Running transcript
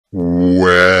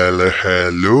Well,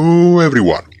 hello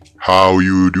everyone. How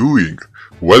you doing?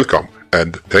 Welcome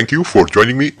and thank you for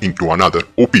joining me into another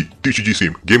OP TCG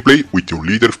sim gameplay with your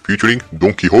leader featuring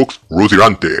Donquixote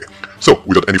Rosinante. So,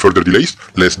 without any further delays,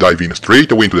 let's dive in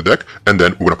straight away into the deck and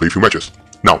then we're gonna play a few matches.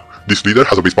 Now, this leader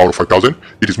has a base power of 5000,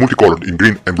 it is multicolored in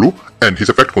green and blue, and his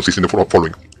effect consists in the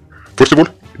following. First of all,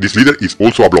 this leader is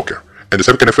also a blocker, and the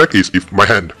second effect is if my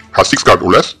hand has 6 cards or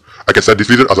less, I can set this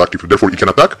leader as active, therefore it can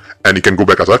attack, and it can go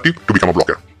back as active to become a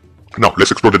blocker. Now, let's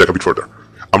explore the deck a bit further.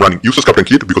 I'm running Useless Captain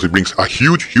Kid because it brings a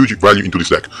huge value into this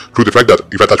deck, through the fact that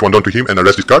if I attach one down to him and I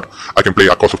rest this card, I can play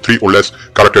a cost of 3 or less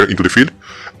character into the field,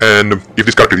 and if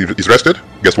this character is rested,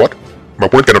 guess what? My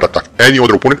opponent cannot attack any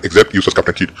other opponent except Useless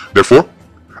Captain Kid. Therefore,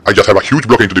 I just have a huge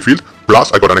blocker into the field,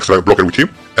 plus I got an extra blocker with him,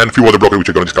 and a few other blockers which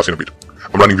I'm gonna discuss in a bit.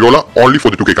 I'm running Viola only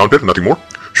for the 2k counter, nothing more.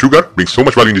 Sugar brings so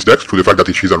much value in this deck through the fact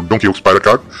that she's a Donquixote pirate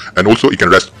card, and also it can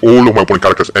rest all of my opponent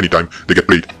characters anytime they get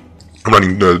played. I'm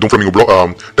running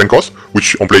Donquixote 10 cost,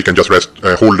 which on play can just rest,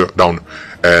 hold down,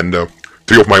 and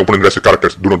 3 of my opponent rested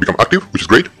characters do not become active, which is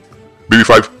great.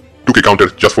 BB5, 2k counter,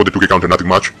 just for the 2k counter, nothing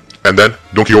much. And then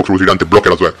Donquixote Rosinante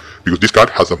blocker as well, because this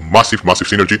card has a massive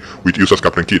synergy with Useless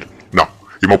Captain Kid. Now,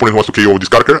 if my opponent wants to KO this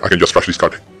character, I can just flash this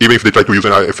card. Even if they try to use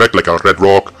an effect like a Red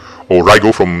Rock or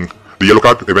Rygo from the yellow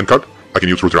card, event card, I can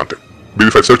use Rosinante.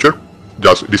 BB5 Searcher,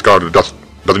 just this card doesn't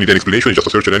need any explanation, it's just a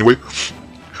Searcher anyway.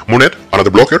 Monet, another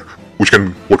blocker, which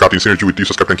can work out in synergy with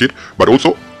Useless Captain Kid, but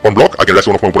also, on block, I can rest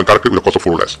one of my opponent characters with a cost of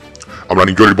 4 or less. I'm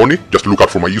running Jewelry Bonnie, just to look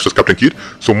out for my Useless Captain Kid,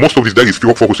 so most of this deck is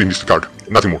focused in this card,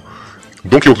 nothing more.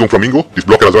 Donquixote Flamingo, this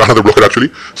blocker as well, another blocker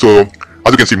actually, so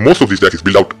as you can see, most of this deck is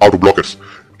built out of blockers.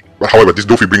 However, this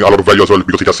Dofi brings a lot of value as well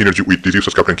because it has synergy with this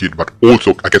Useless Captain Kid, but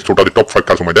also I can sort out the top 5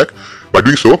 cards on my deck. By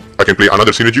doing so, I can play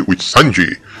another synergy with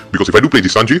Sanji, because if I do play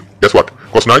this Sanji, guess what?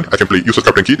 Cost 9, I can play Useless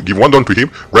Captain Kid, give 1 down to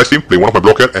him, rest him, play one of my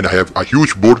blocker, and I have a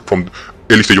huge board from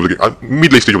early stage of the game,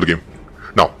 mid-late stage of the game.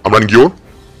 Now, I'm running Gior.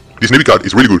 This Navy card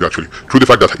is really good actually, through the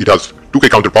fact that it has 2k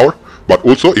counter power, but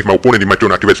also if my opponent in my turn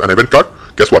activates an event card,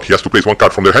 guess what? He has to place 1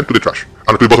 card from their hand to the trash,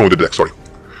 and to the bottom of the deck, sorry.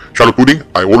 Charlotte Pudding,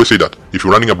 I always say that if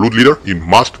you're running a Blood leader, you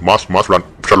must run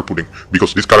Charlotte Pudding,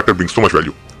 because this character brings so much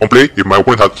value. On play, if my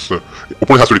opponent has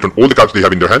to return all the cards they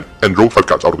have in their hand and draw 5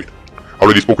 cards out of it. I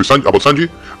already spoke with about Sanji.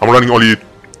 I'm running only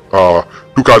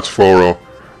 2 cards for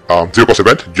 0 cost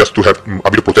event, just to have a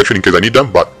bit of protection in case I need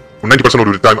them, but 90%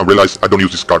 of the time I realize I don't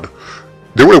use this card.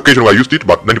 There were occasions where I used it,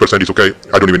 but 90% is okay,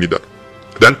 I don't even need that.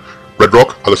 Then, Red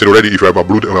Rock, as I said already, if you have a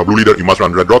blue leader, you must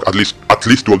run Red Rock, at least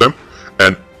 2 of them,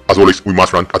 and as always, we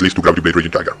must run at least 2 Gravity Blade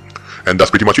Raging Tiger. And that's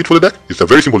pretty much it for the deck. It's a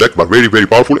very simple deck, but very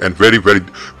powerful and very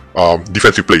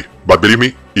defensive play. But believe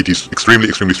me, it is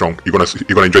extremely strong. You're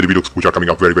gonna enjoy the videos which are coming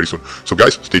up very soon. So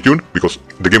guys, stay tuned, because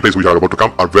the gameplays which are about to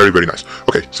come are very nice.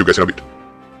 Okay, see you guys in a bit.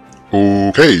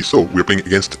 Okay, so we're playing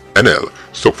against NL.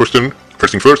 So first thing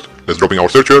first, let's drop in our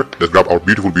Searcher, let's grab our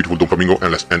beautiful Doflamingo,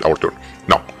 and let's end our turn.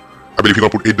 Now, I believe he's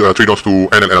gonna put 3 downs to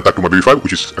NL and attack to my BB5,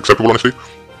 which is acceptable honestly.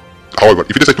 However,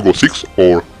 if he decides to go 6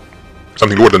 or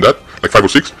something lower than that, like 5 or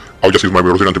 6, I'll just use my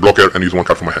Rosinante blocker and use 1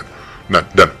 card from my hand.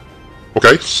 Then,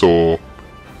 okay, so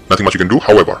nothing much you can do.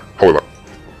 However,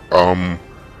 I'm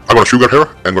gonna Sugar her,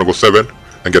 I'm gonna go 7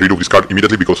 and get rid of this card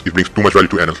immediately because it brings too much value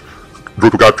to NL. Draw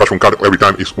 2 cards, trash 1 card every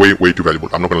time is way too valuable.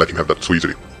 I'm not gonna let him have that so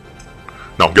easily.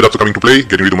 Now, get up to coming to play,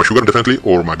 getting rid of my Sugar definitely,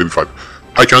 or my BB5.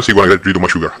 High chance he's gonna get rid of my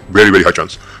Sugar. Very high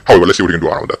chance. However, let's see what he can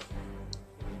do around that.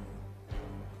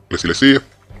 Let's see.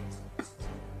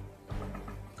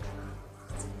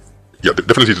 Yeah,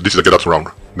 definitely this is a get-ups round.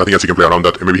 Nothing else he can play around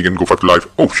that, and maybe he can go 5 to life.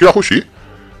 Oh, Shirahoshi.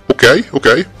 Okay.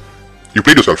 You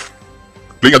played yourself.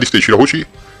 Playing at this stage, Shirahoshi,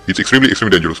 it's extremely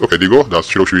dangerous. Okay, there you go. That's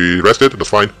Shirahoshi rested. That's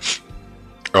fine.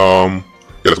 Yeah,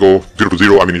 let's go 0 to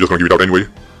 0. I mean, you're just gonna give it out anyway.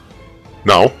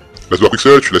 Now, let's do a quick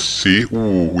search. Let's see.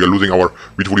 Ooh, we are losing our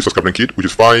beautiful Useless Captain Kid, which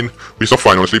is fine. Which is not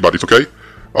fine, honestly, but it's okay.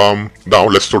 Now,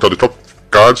 let's sort out the top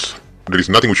cards. There is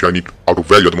nothing which I need out of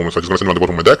value at the moment, so I'm just gonna send them on the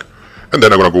bottom of my deck. And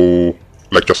then I'm gonna go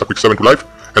like just a quick 7 to life,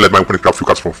 and let my opponent grab a few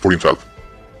cards for himself.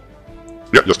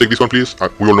 Yeah, just take this one please.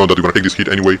 We all know that you're gonna take this hit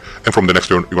anyway, and from the next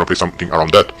turn you're gonna play something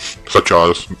around that, such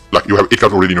as, like, you have 8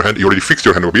 cards already in your hand, you already fixed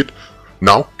your hand a bit.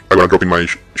 Now, I'm gonna drop in my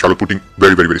Charlotte Pudding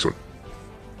very soon.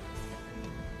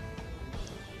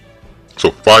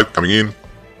 So, 5 coming in.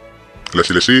 Let's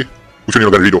see. Which one you're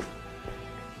gonna read off?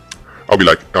 I'll be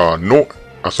like, no,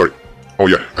 sorry. Oh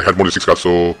yeah, I had more than 6 cards,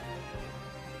 so...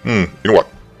 you know what?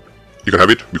 You can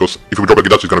have it, because if we drop like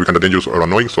that, it's gonna be kinda dangerous or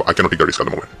annoying, so I cannot take the risk at the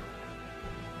moment.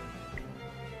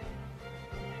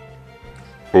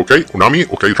 Okay, Unami,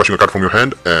 okay, you're trashing a card from your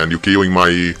hand, and you're KOing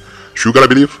my Sugar, I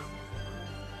believe.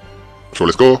 So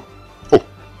let's go. Oh,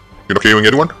 you're not KOing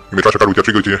anyone? You may trash a card with your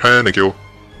trigger in your hand and KO.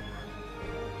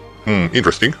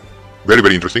 Interesting. Very,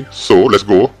 very interesting. So let's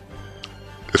go.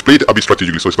 Let's play it a bit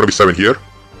strategically. So it's gonna be 7 here.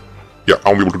 Yeah, I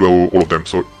won't be able to do all of them.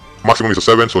 So maximum is a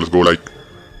 7. So let's go like.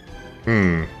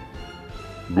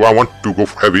 Do I want to go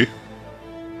for heavy?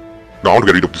 No, I want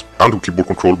to get rid of this. I want to keep board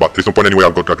control, but there's no point anyway.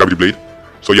 I've got a gravity blade.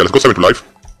 So yeah, let's go 7 to life.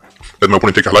 Let my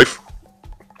opponent take a life.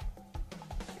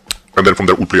 And then from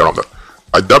there, we'll play around that.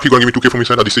 I doubt he's going to give me 2k from his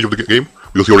hand at this stage of the game,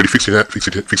 because he already fixed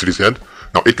his hand.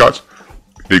 Now 8 cards.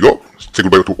 There you go. Say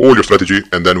goodbye to all your strategy,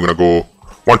 and then we're going to go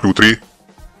 1, 2, 3.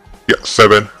 Yeah,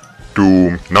 7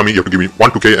 to Nami. You have to give me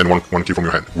 1 2k and 1 key from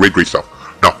your hand. Great, great stuff.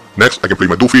 Now, next I can play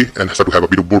my Doofy and start to have a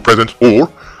bit of board presence,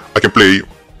 or I can play,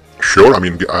 sure, I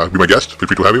mean, be my guest, feel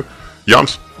free to have him.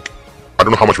 Yams, I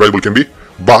don't know how much valuable it can be,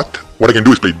 but what I can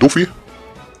do is play Doofy.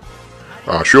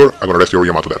 Sure, I'm gonna rest your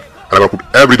Yamato then. And I'm gonna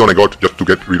put every don I got just to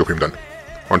get rid of him then.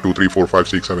 1, 2, 3, 4, 5,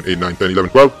 6, 7, 8, 9, 10, 11,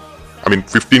 12. I mean,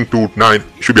 15 to 9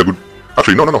 should be a good.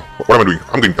 Actually, no. What am I doing?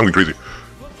 I'm going crazy.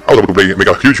 I was about to make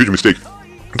a huge mistake.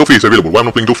 Doofy is available. Why am I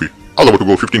not playing Doofy? I was about to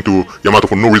go 15 to Yamato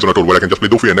for no reason at all, where I can just play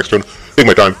Doofy and next turn take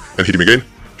my time and hit him again.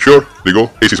 Sure, there you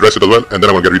go. Ace is rested as well, and then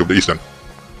I'm gonna get rid of the ace then.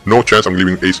 No chance I'm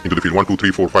leaving ace into the field. 1, 2,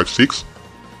 3, 4, 5, 6.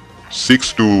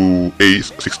 6 to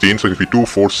ace, 16, so it can be 2,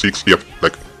 4, 6. Yep,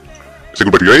 like, say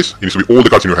goodbye to your ace. It needs to be all the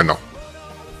cards in your hand now.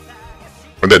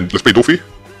 And then let's play Doofy.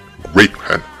 Great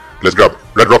hand. Let's grab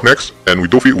Red Rock next, and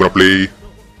with Doofy, we're gonna play.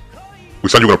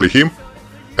 With Sanju, we're gonna play him,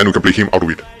 and we can play him out of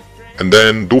it. And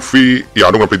then Doofy, yeah,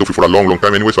 I don't want to play Doofy for a long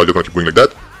time anyway, so I'm just gonna keep going like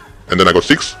that. And then I got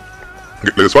 6.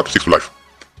 Let's what? 6 to life.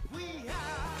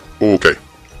 Okay.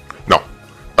 Now,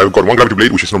 I've got 1 gravity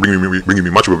blade, which is not bringing me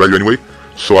much of a value anyway,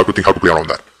 so I have to think how to play around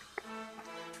that.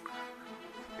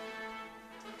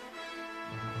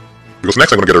 Because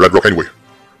next I'm gonna get a Red Rock anyway.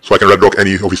 So I can Red Rock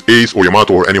any of his ace or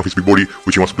Yamato or any of his big body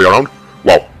which he wants to play around.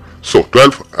 Wow. So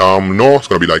 12, no, it's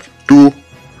gonna be like 2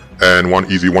 and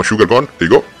 1 easy, 1 sugar gone. There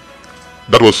you go.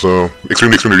 That was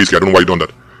extremely risky. I don't know why you done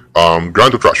that.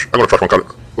 Grind to trash. I'm gonna trash 1 card.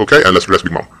 Okay, and let's rest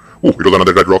Big Mom. Ooh, it was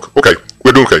another Red Rock. Okay,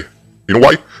 we're doing okay. You know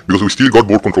why? Because we still got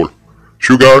board control.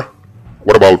 Sugar,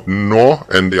 what about no?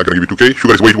 And they're gonna give you 2k.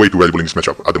 Sugar is way too valuable in this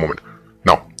matchup at the moment.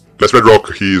 Now, let's Red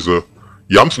Rock his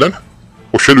Yams then.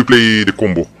 Or shall we play the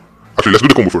combo? Actually, let's do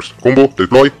the combo first. Combo,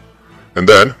 deploy, and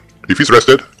then, if he's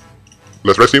rested,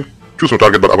 let's rest him. Choose no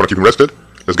target, but I want to keep him rested.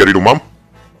 Let's get rid of Mom.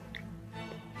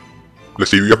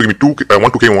 Let's see, you have to give me 1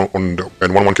 2k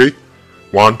and 1 1k.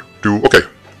 1, 2, okay.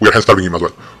 We are hand starving him as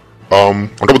well. On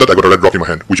top of that, I got a Red Rock in my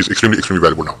hand, which is extremely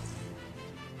valuable now.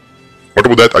 On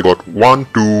top of that, I got 1,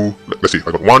 2, let's see,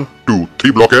 I got 1, 2,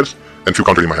 3 blockers, and few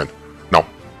counters in my hand. Now,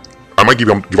 I might give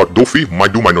out Doofy,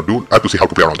 might do, might not do. I have to see how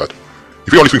to play around that.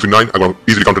 If he only swings with 9, I'm going to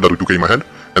easily counter that with 2k in my hand,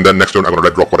 and then next turn I'm going to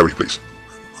Red Rock whatever he plays.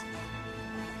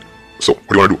 So, what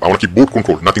do you want to do? I want to keep board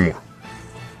control, nothing more.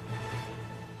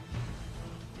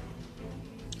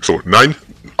 So, 9,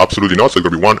 absolutely not, so it's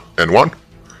going to be 1 and 1.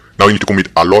 Now you need to commit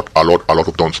a lot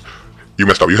of dons. You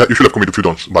messed up, you should have committed a few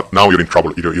dons, but now you're in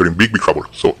trouble, you're in big trouble.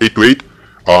 So, 8 to 8,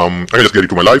 I can just get it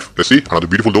to my life, let's see, another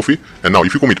beautiful Doofy. And now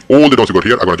if you commit all the dons you got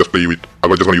here, I'm going to just play with, I'm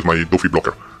just going to use my Doofy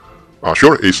blocker.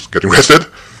 Sure, ace getting rested.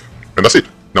 And that's it.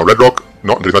 Now Red Rock,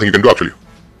 no, there's nothing you can do actually.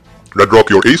 Red Rock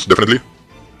your ace, definitely.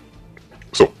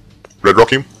 So, Red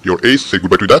Rock him, your ace, say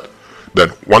goodbye to that. Then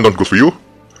 1 don goes for you,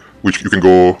 which you can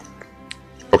go,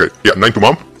 okay, yeah, 9 to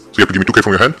Mom. So you have to give me 2k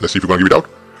from your hand, let's see if you're gonna give it out.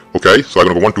 Okay, so I'm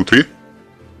gonna go 1, 2, 3.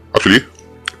 Actually,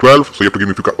 12, so you have to give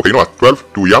me 2, okay, you know what,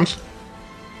 12 to Yams.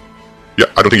 Yeah,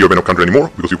 I don't think you have enough counter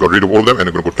anymore, because you've got rid of all of them, and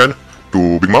I'm gonna go 10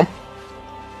 to Big Mom.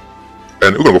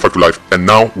 And we're gonna go 5 to life, and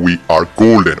now we are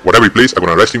golden. Whatever he plays, I'm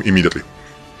gonna arrest him immediately.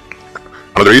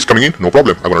 Another ace coming in, no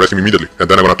problem. I'm gonna arrest him immediately, and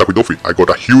then I'm gonna attack with Doofy. I got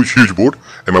a huge board,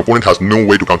 and my opponent has no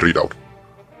way to counter it out.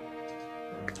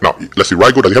 Now, let's see,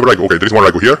 Raigo, does he have a Raigo? Okay, there is 1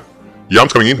 Raigo here.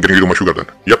 Yams coming in, getting rid of my sugar then.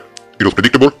 Yep, it was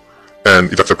predictable,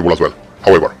 and it's acceptable as well.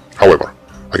 However,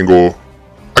 I can go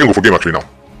for game actually now.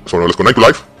 So now let's go 9 to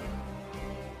life.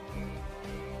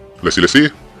 Let's see.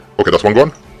 Okay, that's 1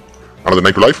 gone. Another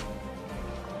 9 to life.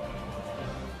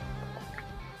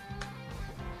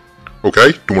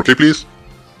 Okay, 2 more K please.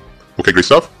 Okay, great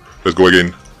stuff. Let's go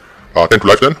again. 10 to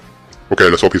life then. Okay,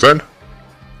 let's swap his hand.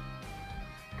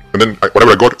 And then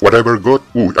whatever I got.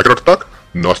 Ooh, I cannot attack?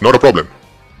 No, that's not a problem.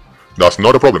 That's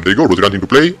not a problem. There you go, Rosinante into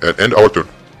play and end our turn.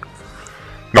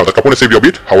 Now that opponent saved you a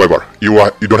bit, however, you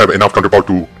don't have enough counterpower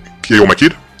to KO my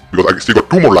kid, because I still got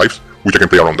 2 more lives which I can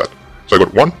play around that. So I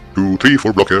got 1, 2, 3,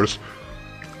 4 blockers.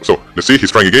 So let's see,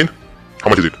 he's trying again. How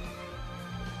much is it?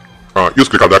 Use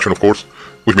quick card action, of course,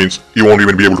 which means you won't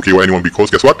even be able to KO anyone, because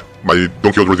guess what? My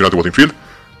Donquixote Rosinante was in field.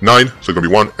 9, so it's gonna be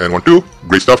 1 and 1, 2.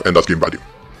 Great stuff, and that's game value.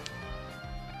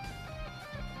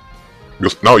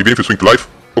 Because now even if you swing to life,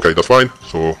 okay, that's fine.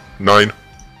 So 9,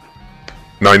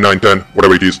 9, 9, 10,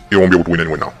 whatever it is, he won't be able to win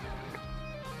anyway now.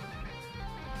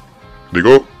 There you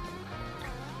go.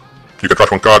 You can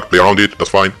trash one card, play around it,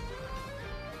 that's fine.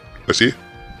 Let's see.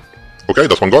 Okay,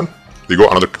 that's one gone. There you go,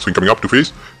 another swing coming up to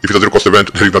face. If it's a 0 cost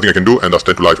event, there is nothing I can do, and that's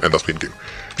 10 to life, and that's win game.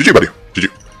 GG, buddy. GG.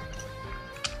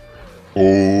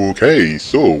 Okay,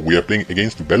 so we are playing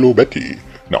against Bello Betty.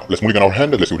 Now, let's mulligan our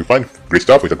hand, and let's see what we find. Great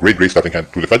stuff, with a great starting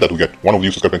hand, to the fact that we get one of the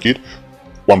useless Captain Kid,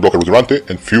 one blocker Rosinante,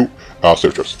 and few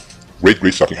searchers.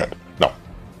 Great starting hand. Now,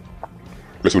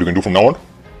 let's see what we can do from now on.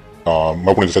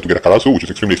 My opponent decided to get a Corazon, which is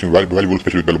extremely valuable,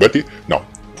 especially with Bello Betty. Now,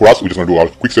 for us, we're just going to do our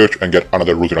quick search and get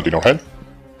another Rosinante in our hand,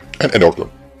 and end our turn.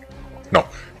 Now,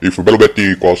 if Bello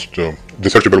Betty cost the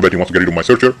searcher Bello Betty wants to get rid of my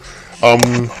searcher,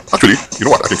 actually, you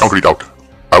know what? I can counter it out.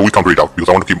 I will counter it out because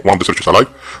I want to keep one of the searchers alive,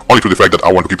 only to the fact that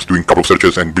I want to keep doing a couple of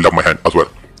searches and build up my hand as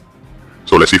well.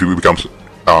 So let's see if he becomes,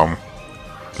 how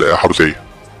to say,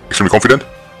 extremely confident.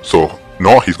 So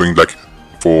no, he's going like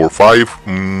for 5.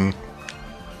 You know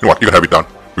what? You can have it done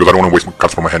because I don't want to waste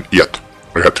cards from my hand yet.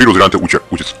 I have 3 Rosinante,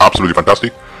 which is absolutely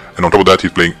fantastic, and on top of that,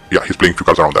 he's playing a few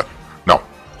cards around that. Now,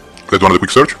 let's do another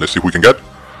quick search. Let's see who we can get.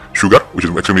 Sugar, which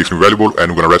is extremely valuable, and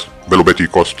we're gonna rest Bello Betty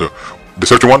cost the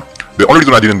searcher one. The only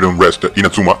reason I didn't rest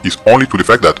Inazuma is only to the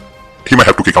fact that he might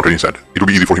have 2K counter in his hand. It will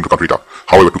be easy for him to counter it out.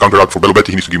 However, to counter out for Bello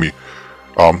Betty, he needs to give me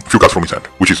few cards from his hand,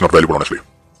 which is not valuable, honestly.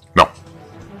 Now,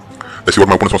 let's see what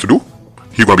my opponent wants to do.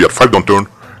 He's gonna be at 5 down turn,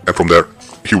 and from there,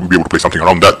 he will be able to play something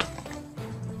around that.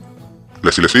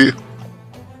 Let's see.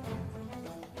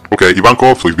 Okay,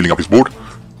 Ivankov, so he's building up his board.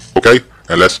 Okay,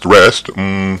 and let's rest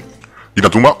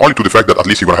Inazuma, only to the fact that at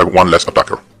least you're gonna have one less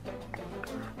attacker.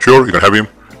 Sure, you can have him,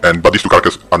 but these 2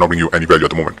 characters are not bringing you any value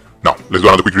at the moment. Now, let's do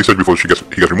another quick research before he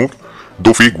gets removed.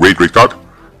 Dofi, great card,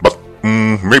 but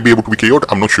may be able to be KO'd,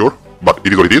 I'm not sure, but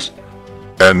it is what it is.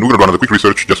 And we're gonna do another quick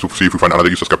research just to see if we find another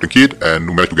useless Captain Kid, and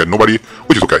we managed to get nobody,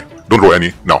 which is okay. Don't draw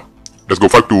any. Now, let's go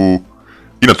 5 to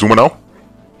Inazuma now,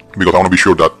 because I want to be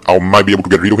sure that I might be able to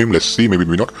get rid of him. Let's see, maybe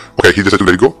not. Okay, he decided to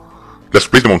let it go. Let's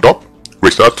place them on top.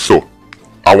 Restart. So,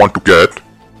 I want to get,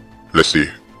 let's see,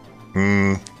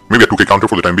 maybe a 2K counter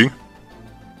for the time being.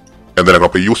 And then I'm gonna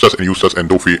play Eustace and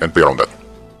Dofi and play around that.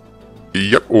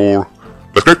 Yep, or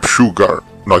let's grab Sugar.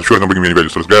 No, Sugar's not bringing me any value,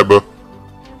 so let's grab,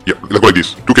 yeah, let's go like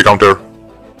this. 2K counter,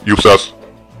 Eustace,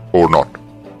 or not.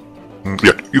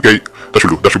 Yeah, okay, that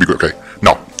should be good, okay.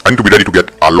 Now, I need to be ready to get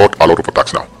a lot of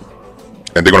attacks now.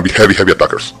 And they're gonna be heavy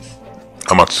attckers.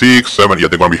 I'm at 6, 7, yeah,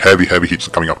 they're gonna be heavy hits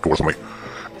coming up towards me.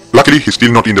 Luckily, he's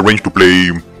still not in the range to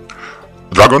play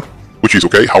Dragon, which is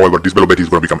okay. However, this Bello Betty is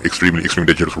going to become extremely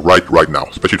dangerous right now,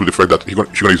 especially to the fact that she's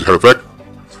going to use her effect.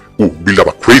 Ooh, build up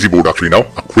a crazy board actually now,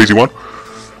 a crazy one.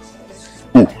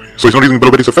 Ooh, so he's not using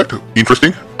Bello Betty's effect.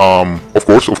 Interesting. Of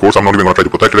course, I'm not even going to try to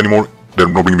protect it anymore. They're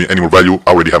not bringing me any more value.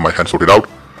 I already have my hand sorted out.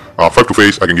 5 to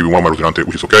face, I can give you one of my Rosinante,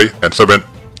 which is okay. And 7,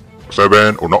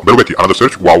 or no, Bello Betty, another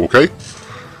search. Wow, okay.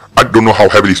 I don't know how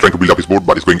heavily he's trying to build up his board,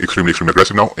 but it's going extremely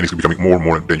aggressive now, and it's becoming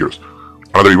more dangerous.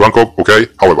 Another Ivankov,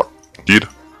 okay. However, Kid,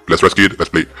 let's rest Kid, let's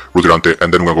play Rosinante,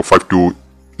 and then we're gonna go 5 to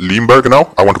Limberg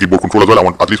now. I want to keep board control as well. I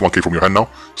want at least 1K from your hand now.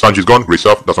 Sanji's gone, great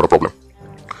stuff, that's not a problem.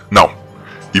 Now,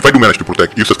 if I do manage to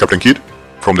protect Eustace Captain Kid,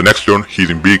 from the next turn, he's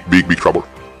in big trouble.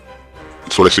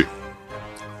 So let's see.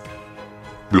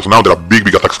 Because now there are big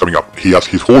attacks coming up. He has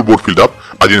his whole board filled up.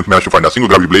 I didn't manage to find a single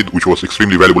Gravity Blade, which was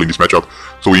extremely valuable in this matchup.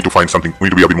 So we need to find something, we need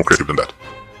to be a bit more creative than that.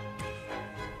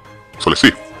 So let's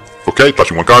see. Okay,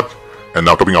 touching one card. And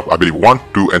now topping up, I believe, 1,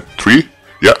 2, and 3.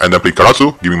 Yeah, and then play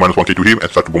Corazon, giving -1K to him, and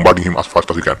start bombarding him as fast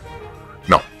as he can.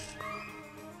 Now,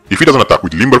 if he doesn't attack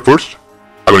with Limberg first,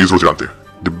 I'm gonna use Rosinante.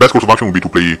 The best course of action would be to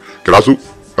play Corazon,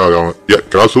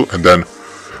 Corazon, and then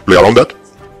play around that.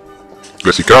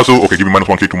 Let's see, Corazon, okay, give me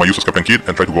 -1K to my Eustace Captain Kid,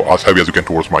 and try to go as heavy as you can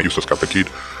towards my Eustace Captain Kid,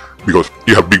 because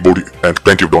you have big body and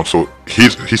plenty of dons, so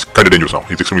he's kind of dangerous now.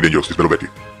 He's extremely dangerous, this Bello Betty.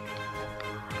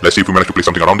 Let's see if we manage to play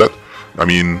something around that. I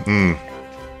mean,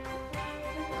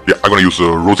 yeah, I'm gonna use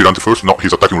Rosinante first. No,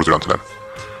 he's attacking Rosinante then.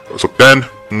 So 10,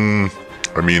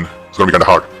 I mean, it's gonna be kinda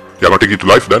hard. Yeah, I'm gonna take it to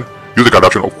life then. Use the card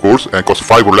action, of course, and cost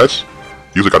 5 or less.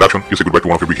 Use the card action, use a goodbye to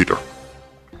one of your big hitter.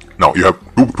 Now, you have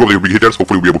two of your big hitters,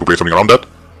 hopefully we'll be able to play something around that.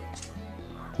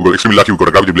 We got extremely lucky, we got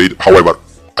a Gravity Blade. However,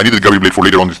 I needed the Gravity Blade for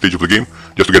later on the stage of the game,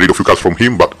 just to get rid of a few cards from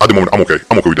him, but at the moment, I'm okay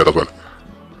with that as well.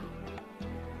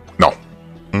 Now,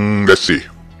 let's see.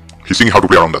 He's seeing how to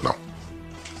play around that now.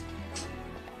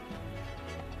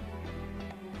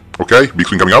 Okay, big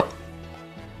swing coming up.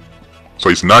 So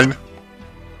it's 9.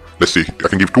 Let's see, I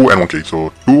can give 2 and 1K,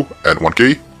 so 2 and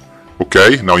 1K.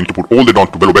 Okay, now you need to put all the down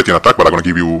to Bello Betty and attack, but I'm gonna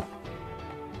give you...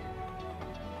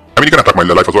 I mean, you can attack my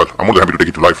life as well. I'm more than happy to take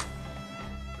it to life.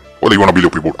 Or do you wanna build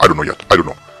up your board? I don't know yet. I don't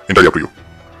know. Entirely up to you.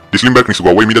 This Limberg needs to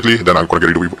go away immediately, then I'm gonna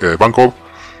get rid of Vankov,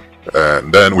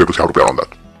 and then we have to see how to play around that.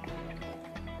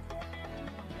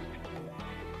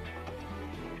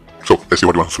 So, let's see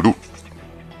what he wants to do.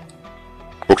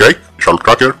 Okay, Charlotte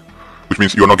Cracker, which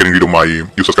means you're not getting rid of my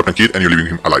useless Captain Kidd and you're leaving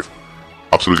him alive.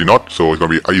 Absolutely not, so it's gonna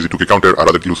be an easy 2k counter. I'd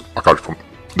rather lose a card from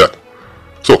that.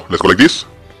 So, let's go like this.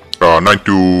 9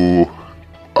 to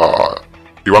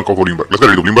Ivankov or Limberg. Let's get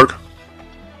rid of Limberg.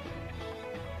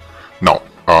 Now,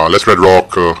 let's red rock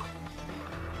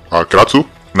Karatsu.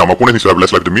 Now, my opponent needs to have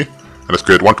less life than me. And let's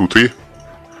get 1, 2, 3.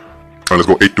 And let's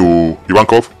go 8 to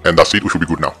Ivankov, and that's it, we should be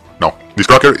good now. Now, this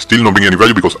Cracker is still not bringing any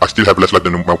value because I still have less life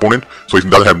than my opponent, so it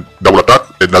doesn't have double attack,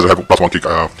 it doesn't have +1 kick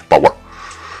power.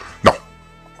 Now,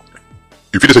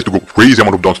 if he decides to go crazy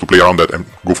amount of dons to play around that and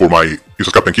go for my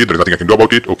useless Captain Kidd, there's nothing I can do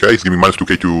about it. Okay, he's giving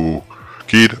 -2k to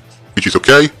Kidd, which is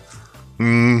okay.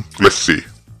 Let's see.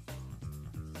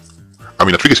 I'm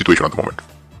in a tricky situation at the moment.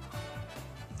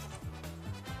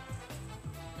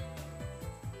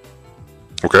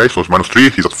 Okay, so it's -3,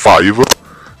 he's at 5.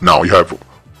 Now you have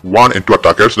 1 and 2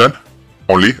 attackers then,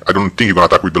 only. I don't think you're gonna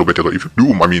attack with the low beta. If you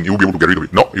do, I mean, you'll be able to get rid of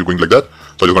it. No, you're going like that,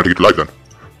 so I'm just gonna take it to life then.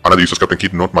 Another useless Captain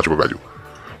Kidd, not much of a value.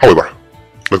 However,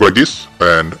 let's go like this,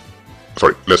 and,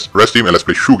 sorry, let's rest him and let's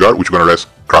play Sugar, which we're gonna rest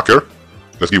Cracker.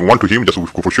 Let's give 1 to him, just to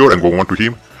go for sure, and go 1 to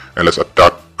him, and let's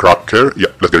attack Cracker.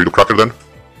 Yeah, let's get rid of Cracker then,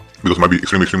 because it might be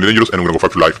extremely dangerous, and we're gonna go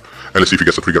 5 to life, and let's see if he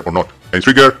gets a trigger or not. Any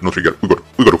trigger? No trigger. We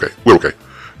got okay. We're okay.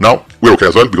 Now, we're okay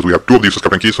as well, because we have 2 of the useless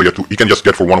Captain Kidds, so he can just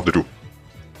get for 1 of the 2.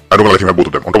 I don't want to let him have both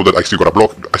of them. On top of that, I still got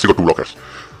 2 blockers.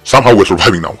 Somehow we're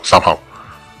surviving now, somehow.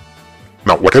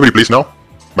 Now, whatever he plays now,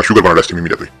 my Sugar gonna rest him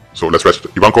immediately. So let's rest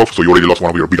Ivankov, so you already lost 1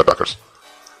 of your big attackers.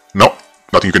 Now,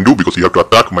 nothing you can do, because you have to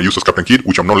attack my useless Captain Kidd,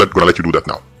 which I'm not gonna let you do that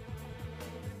now.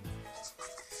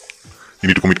 You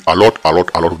need to commit a lot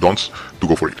of dons to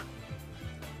go for it.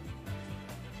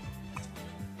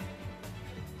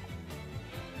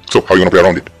 So, how are you gonna play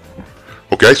around it?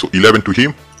 Okay, so 11 to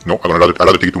him. No, I'd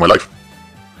rather take it to my life.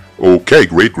 Okay,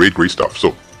 great stuff.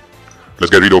 So,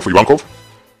 let's get rid of Ivankov.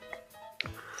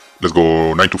 Let's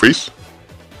go 9 to face.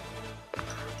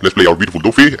 Let's play our beautiful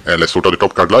Doffy, and let's sort out the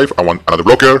top card life. I want another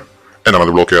blocker,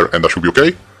 and that should be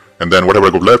okay. And then whatever I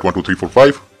got left, 1, 2, 3, 4,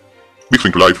 5. Big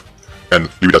swing to life, and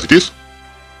leave it as it is.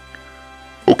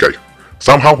 Okay.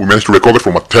 Somehow we managed to recover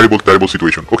from a terrible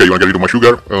situation. Okay, you wanna get rid of my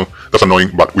Sugar? That's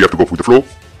annoying, but we have to go with the flow.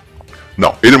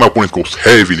 Now, either my opponent goes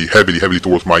heavily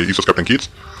towards my useless Captain Kidds,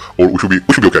 or we should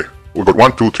be okay. We've got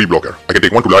 1, 2, 3 blocker. I can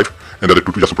take 1 to life, and the other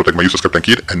 2 just to protect my useless Captain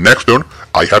Kidd, and next turn,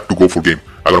 I have to go for game.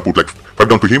 I'm gonna put like 5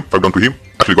 down to him,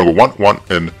 actually gonna go 1,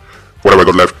 and whatever I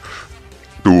got left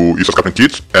to useless Captain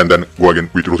Kidds, and then go again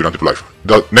with Rosinante to life.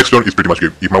 The next turn is pretty much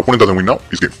game. If my opponent doesn't win now,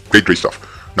 it's game. Great stuff.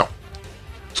 Now,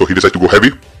 so he decides to go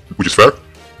heavy, which is fair.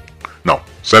 Now,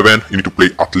 7, you need to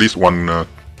play at least 1,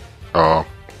 how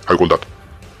you call that?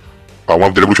 One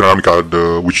of the Revolutionary Army card,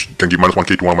 which can give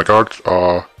 -1k to one of my cards.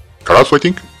 Corazon, I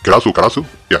think? Corazon?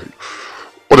 Yeah.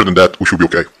 Other than that, we should be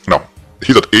okay. Now,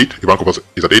 he's at 8, Ivankov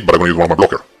is at 8, but I'm gonna use 1 of my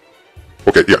blocker.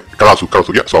 Okay, yeah, Corazon,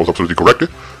 yeah, so I was absolutely correct.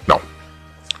 Now,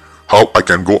 how I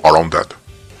can go around that?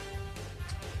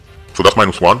 So that's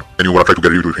 -1, and you wanna try to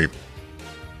get rid of him.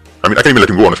 I mean, I can't even let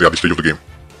him go, honestly, at this stage of the game.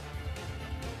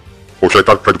 Or should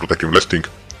I try to protect him? Let's think.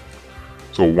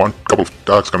 So, couple of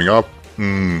attacks coming up.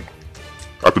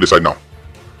 I have to decide now.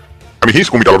 I mean, he's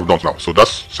committed a lot of dons now, so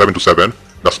that's 7 to 7.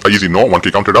 That's an easy no, 1k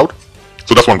countered out.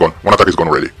 So that's 1 gone. 1 attack is gone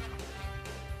already.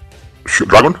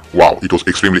 Dragon? Wow, it was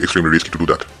extremely risky to do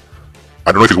that.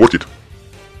 I don't know if it's worth it.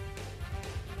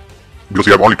 Because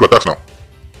you have only 2 attacks now.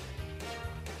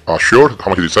 Sure, how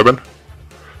much is it? 7?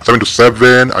 7 to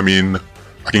 7, I mean,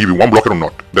 I can give you 1 blocker or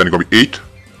not. Then it's gonna be 8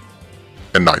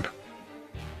 and 9.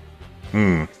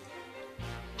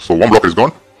 So 1 blocker is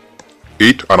gone.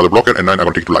 8, another blocker, and 9 I'm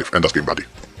gonna take it to life, and that's game buddy.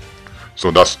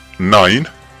 So that's 9,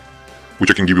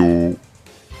 which I can give you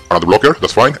another blocker,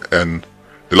 that's fine, and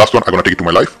the last one I'm gonna take it to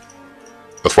my life,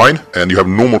 that's fine, and you have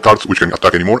no more cards which can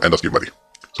attack anymore, and that's game buddy.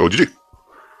 So GG.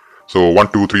 So 1,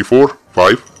 2, 3, 4,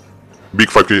 5,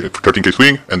 big 5k, 13k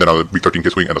swing, and then another big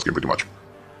 13k swing, and that's game pretty much.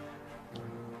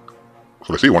 So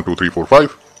let's see, 1, 2, 3, 4,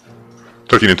 5,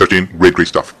 13 and 13, great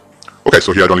stuff. Okay,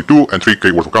 so he had only 2 and 3k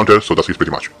worth of counters, so that's it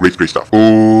pretty much. Great stuff.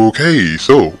 Okay,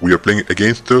 so we are playing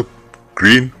against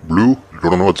Green, Blue,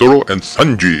 Roronoa Zoro, and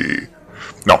Sanji.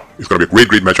 Now, it's gonna be a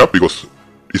great matchup, because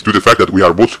it's due to the fact that we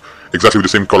are both exactly with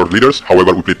the same colored leaders,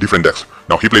 however, we play different decks.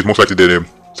 Now, he plays most likely the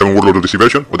 7 Warlord of the Sea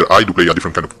version, whether I do play a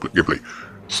different kind of gameplay.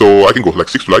 So I can go like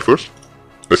 6 to life first.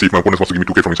 Let's see if my opponent wants to give me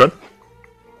 2k from his hand.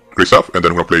 Great stuff, and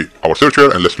then we're gonna play our Searcher,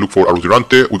 and let's look for a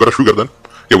Rosinante. We got a Sugar then.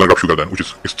 Yeah, we're gonna grab Sugar then, which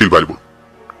is still valuable.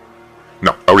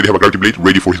 Now, I already have a Gravity Blade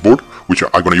ready for his board, which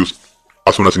I'm gonna use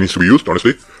as soon as it needs to be used,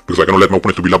 honestly, because I cannot let my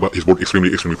opponent to build up his board extremely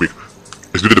quick.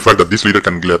 It's due to the fact that this leader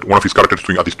can let one of his characters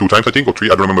swing at least 2 times, I think, or 3.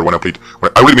 I don't remember when I played. I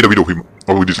already made a video of him,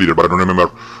 or with this leader, but I don't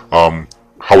remember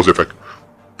how was the effect.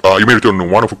 You may return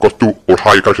one of cost 2 or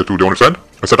higher characters to the owner's hand,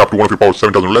 and set up to one of your power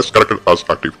 7,000 or less characters as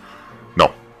active.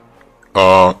 Now,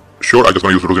 sure, I'm just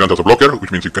gonna use Rosinante as a blocker,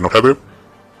 which means you cannot have him.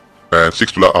 And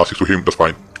 6 to him, that's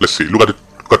fine. Let's see, look at it.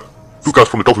 Got 2 cards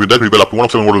from the top of your deck, reveal up to one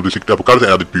of 7 of the 6 type of cards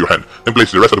and add it to your hand. Then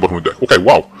place the rest at the bottom of the deck. Okay,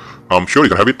 wow. Sure, you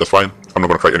can have it, that's fine. I'm not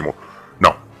gonna try anymore.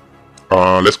 Now,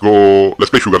 let's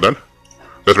play Sugar then.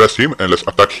 Let's rest him and let's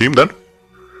attack him then.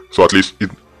 So at least it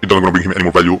doesn't gonna bring him any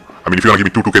more value. I mean, if you're gonna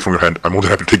give me 2 2Ks from your hand, I'm more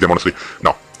than happy to take them, honestly.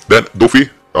 Now, then Dofi,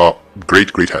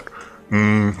 great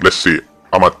hand. Let's see,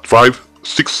 I'm at 5,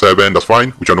 6, 7, that's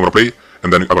fine, which I'm not gonna play.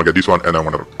 And then I'm gonna get this one and I'm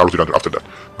gonna Rosinante after that.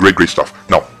 Great stuff.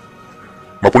 Now,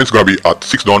 my opponent's gonna be at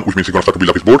 6 down, which means he's gonna start to build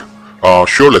up his board.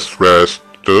 Sure, let's rest.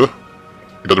 It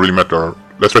doesn't really matter.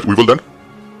 Let's rest Weevil then.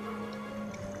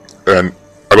 And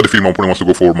I got the feeling my opponent wants to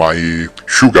go for my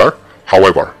Sugar.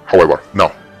 However,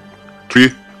 now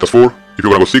 3, that's 4. If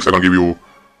you're gonna go 6, I'm gonna give you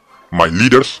my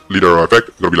leader effect.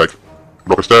 It's gonna be like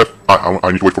Blocker Staff.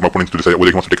 I need to wait for my opponent to decide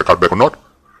whether he wants to take a card back or not.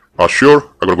 Sure,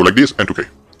 I'm gonna go like this and 2K.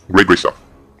 Great stuff.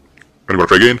 I'm gonna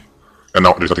try again, and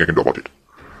now there's nothing I can do about it.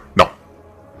 Now,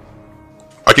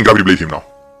 I can Gravity Blade him now.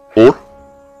 Or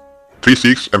 3,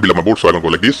 6 and build up my board, so I'm gonna go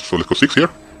like this. So let's go 6 here.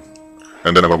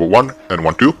 And then I'm gonna go 1 and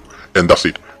 1, 2. And that's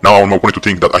it. Now I want my opponent to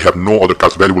think that I have no other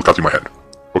cards, valuable cards in my hand.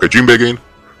 Okay, Jinbei again.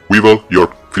 Weevil,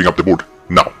 you're filling up the board.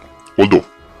 Now, although,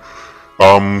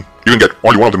 you can get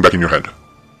only one of them back in your hand.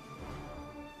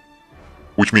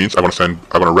 Which means I'm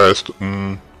gonna rest,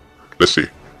 let's see.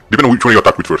 Depending on which one you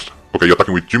attack with first. Okay, you're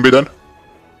attacking with Jinbei then.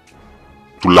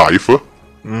 To life. But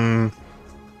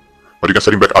you can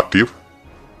set him back active.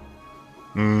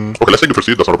 Okay, let's take the first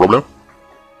hit, that's not a problem.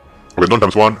 Okay, Dawn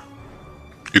times 1.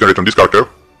 You can return this character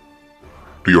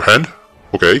to your hand.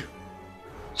 Okay.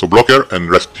 So blocker and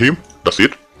rest him. That's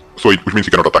it. So which means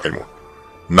he cannot attack anymore.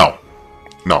 Now.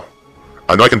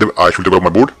 I know I should develop my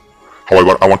board.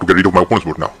 However, I want to get rid of my opponent's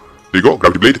board now. There you go,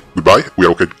 Gravity Blade, goodbye. We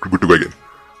are okay, good to go again.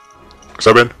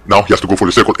 7. Now he has to go for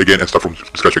the circle again and start from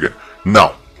scratch again.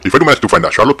 Now, if I do manage to find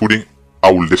that Charlotte Pudding,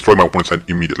 I will destroy my opponent's hand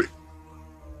immediately.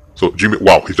 So Jinbei,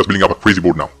 wow, he's just building up a crazy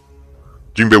board now.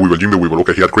 Jinbei Weevil.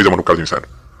 Okay, he had crazy amount of cards in his hand.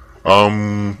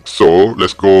 So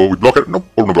let's go with blocker. No,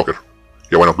 or no blocker.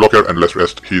 Yeah, why not blocker? And let's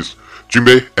rest his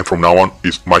Jinbei. And from now on,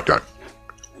 it's my time.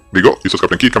 There you go. It's a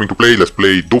Captain Kid coming to play. Let's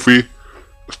play Dofi.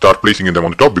 Start placing them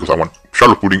on the top because I want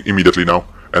Charlotte Pudding immediately now.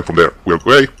 And from there, we're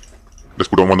okay. Let's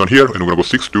put on 1 down here, and we're gonna go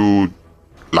 6 to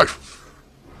life.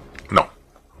 Now,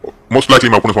 most likely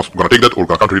my opponent's gonna take that or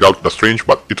gonna counter it out. That's strange,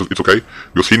 but it's okay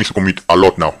because he needs to commit a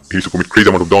lot now. He needs to commit crazy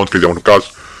amount of downs, crazy amount of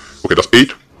cards. Okay, that's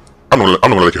 8. I'm not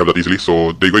gonna let you have that easily.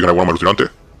 So there you go. You can have 1 more Rosinante.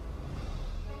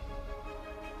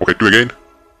 Okay, 2 again.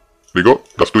 There you go.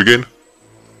 That's 2 again.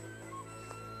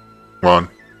 1,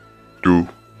 2,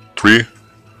 3.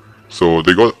 So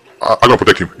there you go. I'm gonna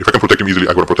protect him. If I can protect him easily,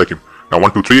 I'm gonna protect him. Now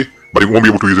 1, 2, 3, but he won't be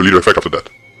able to use the leader effect after that.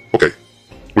 Okay,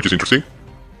 which is interesting.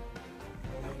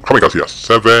 How many cards he has?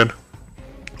 7.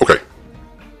 Okay.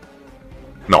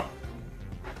 Now,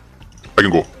 I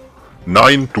can go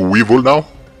 9 to Weevil now,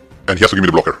 and he has to give me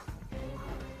the blocker.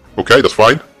 Okay, that's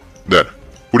fine. Then,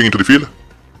 putting into the field,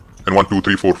 and 1, 2,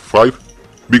 3, 4, 5.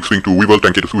 Big swing to Weevil,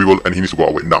 10k to Weevil, and he needs to go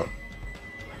away now.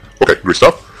 Okay, great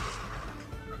stuff.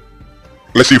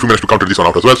 Let's see if we manage to counter this one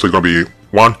out as well. So it's gonna be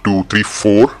 1, 2, 3,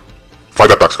 4,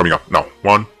 5 attacks coming up. Now,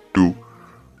 1, 2,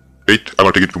 8. I'm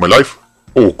gonna take it to my life.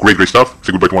 Oh, great stuff.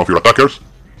 Say goodbye to one of your attackers.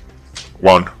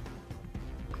 1.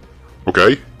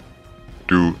 Okay.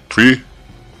 2, 3.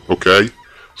 Okay.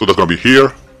 So that's gonna be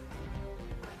here.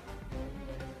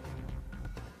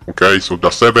 Okay, so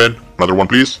that's 7. Another one,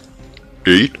 please.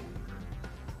 8.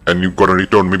 And you're gonna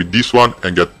return maybe this one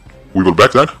and get Weevil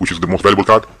back then, which is the most valuable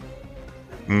card.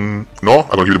 No, I'm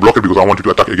gonna give you the blocker because I want you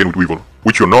to attack again with Weevil,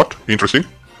 which you're not. Interesting.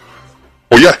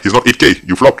 Oh yeah, he's not 8k.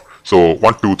 You flopped. So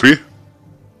 1, 2, 3. So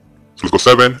let's go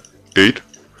 7, 8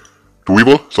 to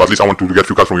Weevil. So at least I want to get a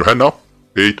few cards from your hand now.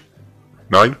 8,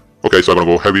 9. Okay, so I'm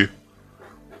gonna go heavy.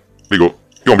 There you go.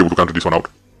 You won't be able to counter this one out.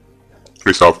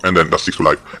 Great stuff. And then that's 6 to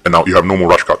life. And now you have no more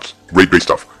rush cards. Great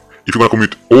stuff. If you're gonna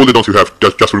commit all the downs you have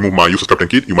just to remove my useless Captain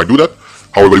Kid, you might do that.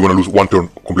 However, you're gonna lose 1 turn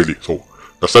completely. So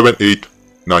that's 7, 8,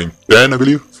 9, 10, I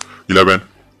believe. 11.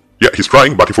 Yeah, he's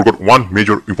trying, but he forgot one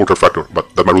major important factor,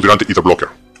 but that my Rosinante is a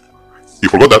blocker. He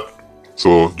forgot that.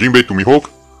 So Jinbei to Mihawk.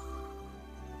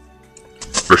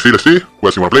 Let's see. Who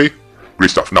else you wanna play? Great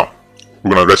stuff. Now,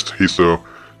 we're gonna rest his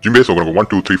Jinbei, so we're gonna go 1,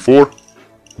 2, 3, 4.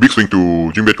 Big swing to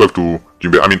Jinbei, 12 to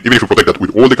Jinbei. I mean, even if you protect that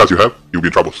with all the cards you have, you'll be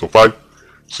in trouble. So 5,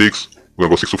 6, We're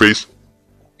gonna go 6 to face.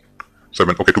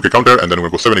 7, okay, 2k counter, and then we're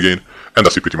gonna go 7 again, and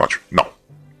that's it pretty much. Now.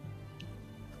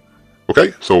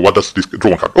 Okay, so what does this draw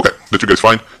 1 card? Okay, the trigger is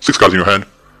fine. 6 cards in your hand.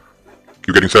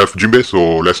 You get yourself Jinbe,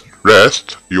 so let's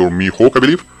rest your Mihawk, I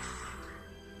believe.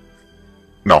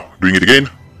 Now, doing it again.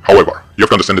 However, you have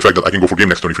to understand the fact that I can go for game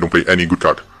next turn if you don't play any good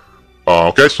card.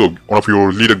 Okay, so one of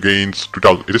your leader gains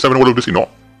 2000. Is it 7 all of this? No.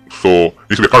 So, it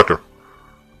needs to be a character.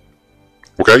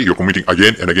 Okay, you're committing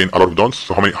again and again a lot of dons.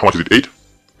 So how much is it? 8?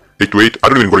 8 to 8. I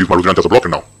don't even want to use my Rosinante as a blocker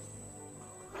now.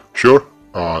 Sure.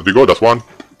 There you go, that's 1.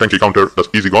 10k counter, that's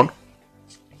easy gone.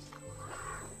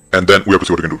 And then we have to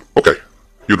see what we can do. Okay,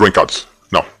 you're drawing cards.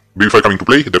 Now, BB5 coming to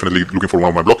play, definitely looking for one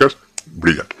of my blockers.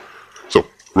 Brilliant. So,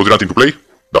 Rosinante into play,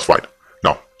 that's fine.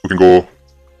 Now, we can go...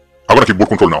 I'm gonna keep board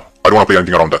control now. I don't wanna play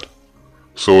anything around that.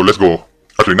 So, let's go...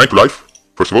 Actually, 9 to life,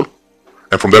 first of all.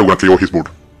 And from there, we're gonna KO his board.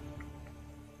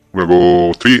 We're gonna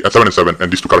go 3 and 7 and 7,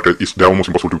 and these 2 characters, they're almost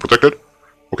impossible to be protected.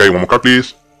 Okay, 1 more card,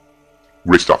 please.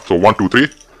 Great stuff. So, 1, 2, 3.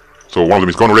 So, one of them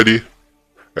is gone already.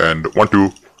 And 1,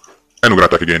 2. And we're gonna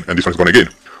attack again, and this one is gone again.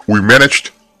 We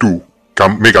managed to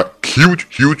make a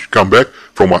huge comeback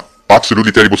from an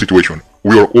absolutely terrible situation.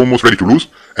 We were almost ready to lose,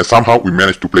 and somehow we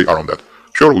managed to play around that.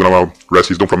 Sure, we're gonna rest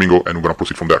his Doflamingo, and we're gonna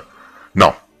proceed from there.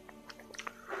 Now,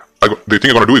 the thing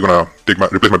I'm gonna do is gonna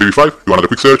replace my BB5, do another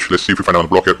quick search. Let's see if we find another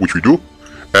blocker, which we do,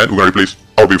 and we're gonna replace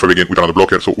our BB5 again with another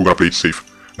blocker. So we're gonna play it safe.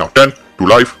 Now 10 to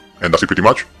life, and that's it pretty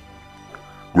much.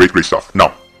 Great stuff.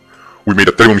 Now. We made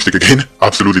a terrible mistake again,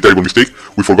 absolutely terrible mistake.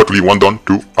 We forgot to leave 1 don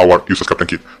to our useless Captain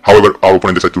Kid. However, our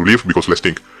opponent decided to leave because let's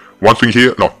think. 1 swing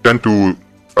here, no, 10 to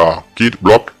Kid,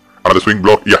 block, another swing,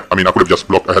 block. Yeah, I mean, I could have just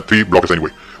blocked, I had 3 blockers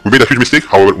anyway. We made a huge mistake,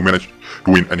 however, we managed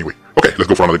to win anyway. Okay, let's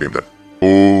go for another game then.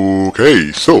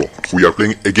 Okay, so we are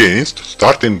playing against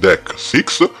starting deck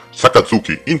 6,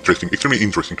 Sakazuki. Interesting, extremely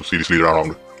interesting to see this leader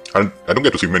around. And I don't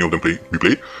get to see many of them be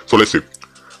played, so let's see.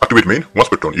 Activate main, once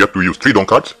per turn, you have to use 3 Don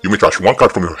cards. You may trash 1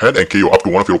 card from your hand and KO up to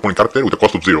one of your opponent characters with a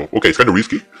cost of 0. Okay, it's kinda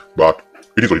risky, but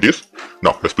it is what it is.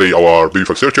 Now, let's play our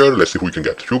BB5 Searcher, let's see who we can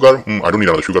get. Sugar, I don't need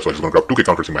another Sugar, so I'm just gonna grab 2k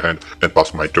counters in my hand and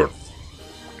pass my turn.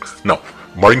 Now,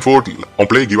 Marineford, on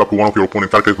play, give up to one of your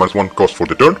opponent characters -1 cost for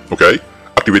the turn, okay.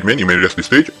 Activate main, you may rest this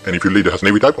stage, and if your leader has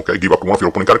Navy type, okay, give up to one of your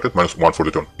opponent characters -1 for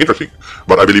the turn. Interesting,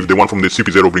 but I believe the one from the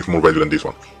CP0 brings more value than this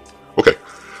one. Okay,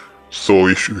 so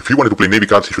if he wanted to play Navy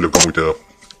cards, he should have gone with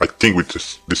I think with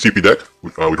the CP deck,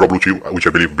 with Roblucci, which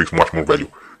I believe brings much more value.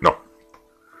 Now,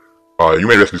 you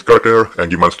may rest this character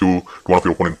and give -2 to one of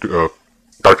your opponent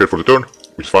characters for the turn,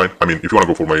 which is fine. I mean, if you want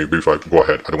to go for my BB5, go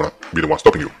ahead. I don't want to be the one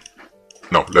stopping you.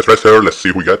 Now, let's rest her. Let's see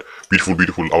who we get.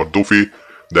 Beautiful, our Dofi.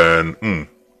 Then,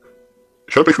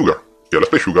 shall I play Sugar? Yeah, let's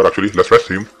play Sugar, actually. Let's rest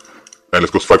him. And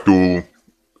let's go 5 to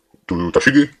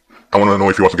Tashigi. I want to know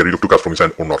if he wants to get rid of 2 cards from his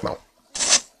hand or not now.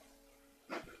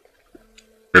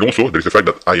 And also, there is the fact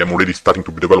that I am already starting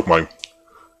to develop my...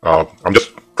 I'm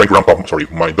just trying to ramp up,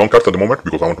 my Don cards at the moment,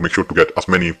 because I want to make sure to get as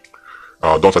many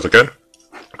Dons as I can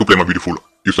to play my beautiful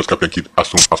useless Captain Kid as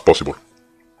soon as possible.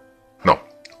 Now,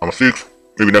 I'm a 6,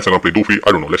 maybe next I'm going to play Doofy,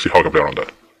 I don't know, let's see how I can play around that.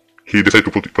 He decided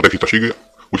to protect his Tashigi,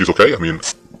 which is okay, I mean,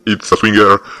 it's a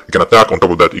swinger, he can attack, on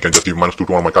top of that, he can just give -2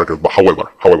 to one of my characters, but however,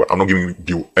 I'm not giving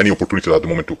you any opportunity at the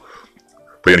moment to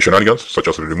play any shenanigans, such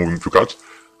as removing a few cards.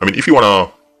 I mean, if you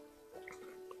wanna...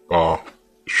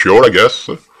 sure, I guess.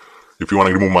 If you want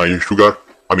to remove my Sugar,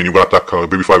 I mean, you're gonna attack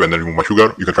BB5 and then remove my Sugar.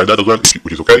 You can try that as well,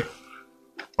 which is okay.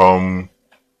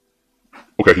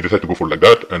 Okay, he decided to go for it like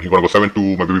that, and he's gonna go 7 to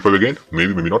my BB5 again.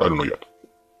 Maybe not, I don't know yet.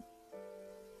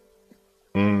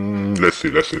 Let's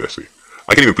see.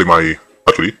 I can even play my...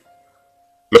 Actually,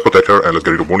 let's protect her and let's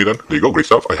get rid of Bonnie then. There you go, great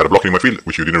stuff. I had a block in my field,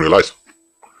 which you didn't realize.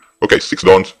 Okay, 6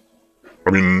 Dons. I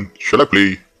mean, shall I play...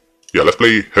 Yeah, let's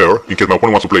play her, in case my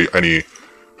opponent wants to play any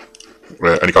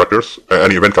characters,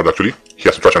 any event card actually. He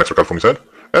has to trash an extra card from his hand,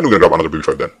 and we're gonna grab another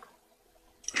BB5 then.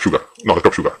 Sugar. No, let's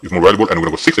grab Sugar. It's more valuable, and we're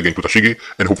gonna go 6 again to Tashigi,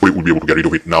 and hopefully we'll be able to get rid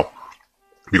of it now.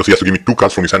 Because he has to give me 2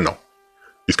 cards from his hand now.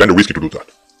 It's kinda risky to do that.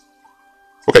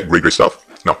 Okay, great stuff.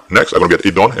 Now, next, I'm gonna be at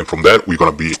 8 Don, and from there, we're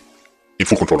gonna be in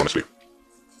full control, honestly.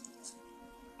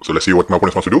 So let's see what my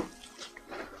opponent wants to do.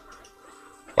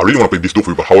 I really want to play this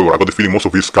Dofu, but however, I got the feeling most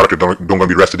of his characters don't gonna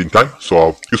be rested in time, so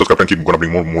useless Captain Kid gonna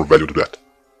bring more value to that.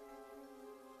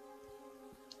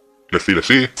 Let's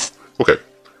see. Okay,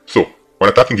 so when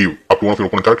attacking, give up to one of your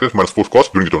opponent characters -4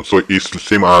 cost during the turn. So it's the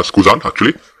same as Corazon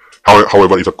actually.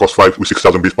 However, it's a cost 5 with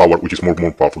 6,000 base power, which is more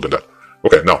powerful than that.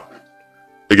 Okay, now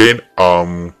again,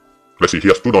 let's see. He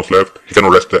has 2 Dons left. He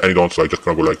cannot rest any Dons, so I'm just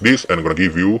gonna go like this, and I'm gonna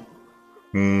give you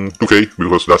 2k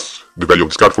because that's the value of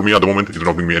this card for me at the moment. It does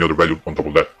not bring me any other value on top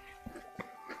of that.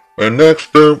 And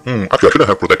next, actually, I shouldn't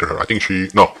have protected her. I think she...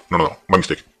 No, my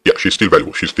mistake. Yeah, she's still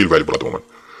valuable. She's still valuable at the moment.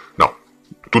 Now,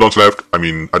 2 downs left. I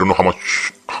mean, I don't know how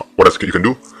much, what else you can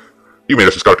do. You may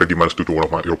let this character give -2 to one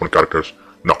of your opponent characters.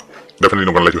 No, definitely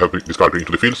not gonna let you have this character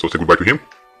into the field, so say goodbye to him.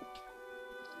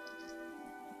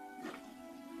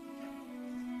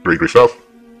 Great stuff.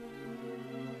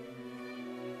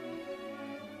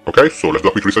 Okay, so let's do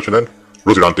a quick research and then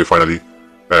Rosinante finally,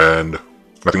 and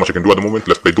nothing much I can do at the moment.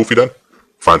 Let's play Doofy then.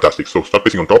 Fantastic. So start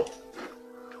placing on top,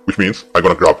 which means I'm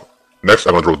gonna grab next.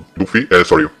 I'm gonna draw Doofy.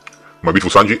 Sorry, my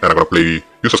beautiful Sanji, and I'm gonna play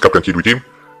use as Captain Kid with him,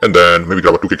 and then maybe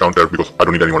grab a 2K counter because I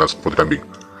don't need anyone else for the time being.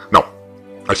 Now,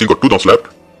 I still got 2 downs left,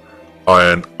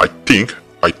 and I think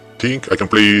I can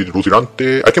play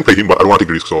Rosinante. I can play him, but I don't want to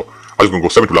take the risk, so I'm just gonna go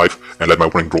 7 to life and let my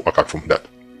opponent draw a card from that.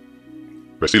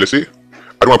 Let's see.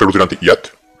 I don't want to play Rosinante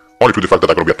yet. Only to the fact that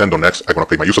I'm going to be a 10 down next, I'm going to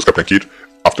play my useless Captain Kid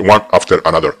one after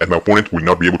another, and my opponent will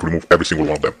not be able to remove every single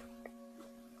one of them.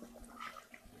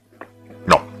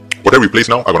 Now, whatever he plays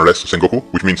now, I'm going to rest Sengoku,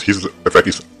 which means his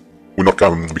effect will not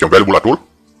become valuable at all.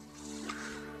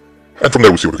 And from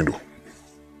there, we'll see what we can do.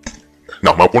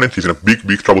 Now, my opponent is in a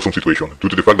big troublesome situation due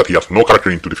to the fact that he has no character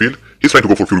into the field. He's trying to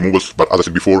go for few removals, but as I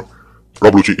said before,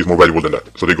 Rob Lucci is more valuable than that.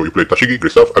 So there you go, you play Tashigi,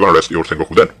 great stuff. I'm going to rest your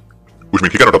Sengoku then, which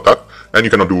means he cannot attack, and you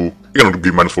cannot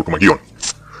give -4 to my Gion.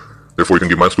 Therefore, you can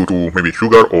give -2 to maybe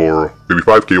Sugar or maybe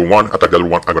 5, KO 1, attack the other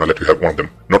one. I'm gonna let you have one of them.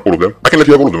 Not all of them. I can let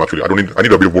you have all of them actually. I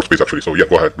need a bit of board space actually, so yeah,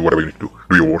 go ahead, do whatever you need to do.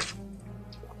 Do your wars.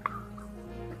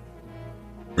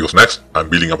 Because next, I'm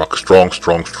building up a strong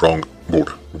board.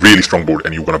 Really strong board,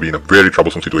 and you're gonna be in a very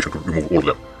troublesome situation to remove all of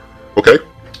them. Okay.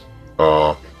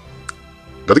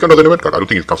 Does it count as an event card? I don't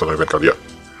think it counts as an event card yet.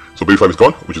 So Baby 5 is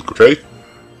gone, which is okay.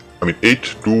 I mean,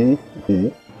 8 to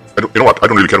who? You know what? I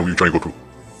don't really care which one you go to.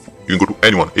 You can go to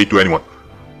anyone, 8 to anyone.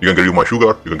 You can get rid of my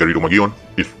Sugar, you can get rid of my Gion.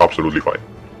 It's absolutely fine.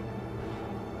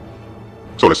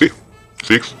 So let's see.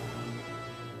 6.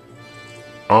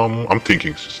 I'm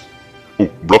thinking. Oh,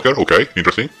 blocker, okay,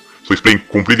 interesting. So he's playing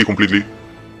completely.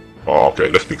 Okay,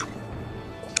 let's think.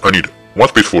 I need 1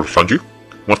 space for Sanji,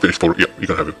 1 space for, yeah, you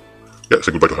can have him. Yeah,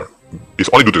 say goodbye to her. It's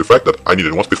only due to the fact that I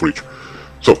needed 1 space for each.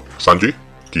 So, Sanji,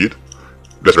 Kid,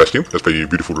 let's rest him. Let's play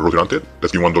beautiful Rosinante.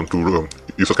 Let's give 1 down to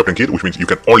use as Captain Kid, which means you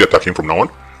can only attack him from now on.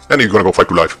 And he's gonna go 5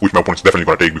 to life, which my opponent's definitely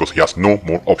gonna take because he has no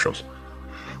more options.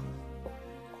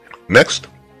 Next,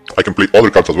 I can play other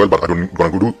cards as well, but I don't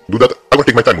gonna do that. I'm gonna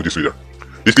take my time with this leader.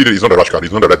 This leader is not a rush card.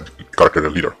 He's not a red character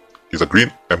leader. He's a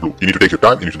green and blue. You need to take your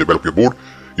time. You need to develop your board.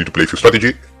 You need to play a few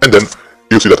strategy, and then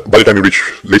you'll see that by the time you reach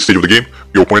late stage of the game,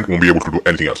 your opponent won't be able to do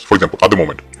anything else. For example, at the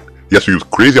moment, he has to use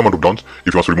crazy amount of downs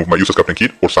if he wants to remove my useless Captain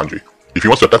Kid or Sanji. If he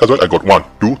wants to attack as well, I got 1,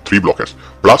 2, 3 blockers.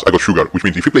 Plus, I got Sugar, which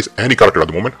means if he plays any character at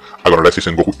the moment, I'm gonna rest his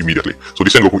Sengoku immediately. So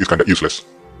this Sengoku is kinda useless.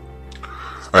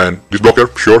 And this blocker,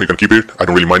 sure, you can keep it. I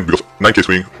don't really mind because 9K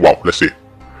swing, wow, let's see.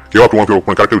 Give up to one of your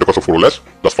opponent character with a cost of 4 or less,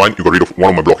 that's fine, you got rid of one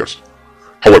of my blockers.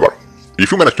 However,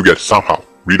 if you manage to get somehow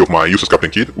rid of my useless Captain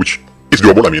Kid, which is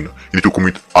doable, I mean, you need to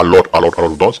commit a lot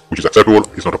of downs, which is acceptable,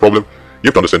 it's not a problem. You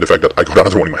have to understand the fact that I got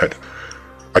another one in my hand.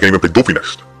 I can even play Doofy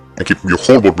next, and keep your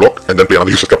whole board blocked, and then play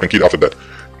another useless Captain Kid after that.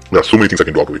 There are so many things I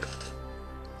can do out of it.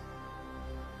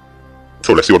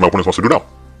 So let's see what my opponent wants to do now.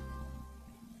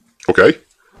 Okay,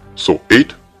 so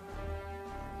 8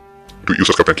 to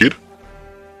useless Captain Kid.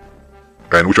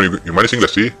 And which one you're minusing?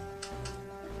 Let's see.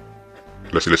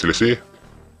 Let's see.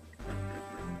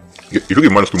 If you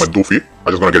give -2 to my Doofy,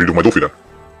 I'm just gonna get rid of my Doofy then.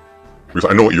 Because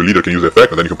I know your leader can use the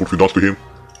effect, and then you can put few downs to him.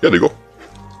 Yeah, there you go.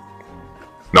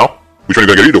 Now, which one are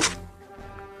you gonna get rid of?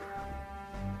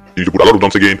 You need to put a lot of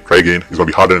downs again, try again. It's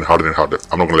gonna be harder and harder.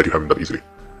 I'm not gonna let you have him that easily.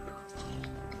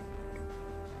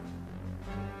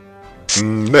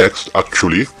 Next,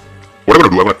 actually, what I'm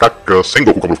gonna do, I'm gonna attack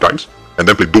Sengoku a couple of times, and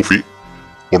then play Doofy,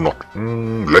 or not.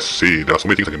 Let's see, there are so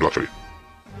many things I can do actually.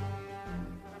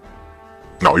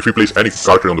 Now, if we place any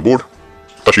character on the board,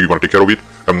 Tashigi is gonna take care of it,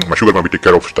 my Sugar gonna take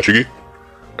care of Tashigi.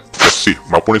 Let's see,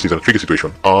 my opponent is in a tricky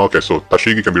situation. Okay, so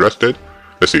Tashigi can be rested.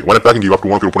 Let's see, when attacking, give up to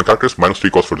one of your opponent characters, -3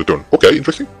 cost for the turn. Okay,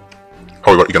 interesting.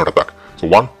 However, he cannot attack. So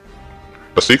 1,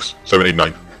 that's 6, 7, 8,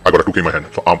 9. I got a 2K in my hand,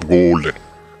 so I'm golden.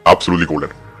 Absolutely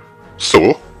golden.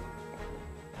 So,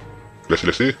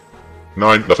 let's see.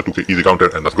 9, that's a 2K easy counter,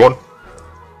 and that's gone.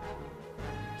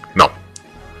 Now,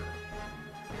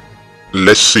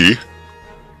 let's see.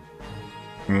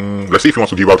 Let's see if he wants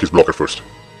to give out his blocker first.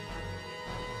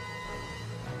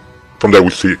 From there,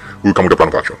 we'll come with a plan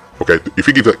of action. Okay, if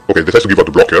he gives decides to give out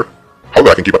the blocker, however,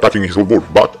 I can keep attacking his whole board,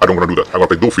 but I don't want to do that. I'm gonna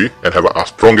play Doofy and have a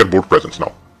stronger board presence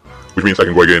now, which means I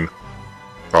can go again,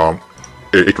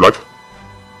 8 to life,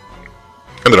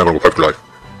 and then I'm gonna go 5 to life,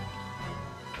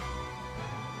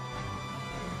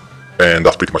 and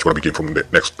that's pretty much gonna be game from the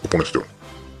next opponent's turn.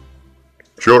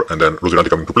 Sure, and then Rosinante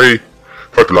coming to play.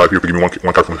 5 to life, you have to give me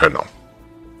one card from hand now.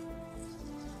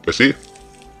 Let's see.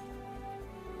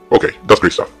 Okay, that's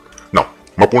great stuff. Now,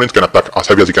 my opponent can attack as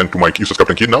heavy as he can to my useless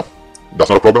Captain Kid now. That's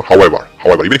not a problem. However,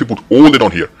 even if you put all the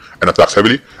down here and attacks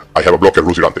heavily, I have a blocker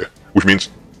Rosinante, which means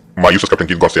my useless Captain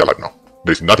Kid is gonna stay alive now.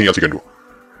 There is nothing else he can do.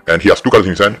 And he has 2 cards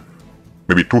in his hand,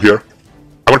 maybe 2 here.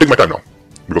 I'm gonna take my time now,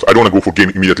 because I don't wanna go for game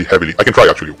immediately heavily. I can try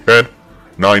actually. 10,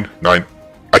 9, 9.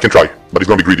 I can try, but it's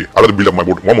gonna be greedy. I'd rather build up my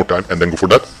board one more time and then go for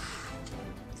that.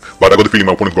 But I got the feeling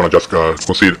my opponent's gonna just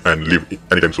concede and leave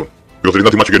anytime soon. Because there's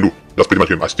nothing much he can do. That's pretty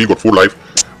much him. I still got 4 life,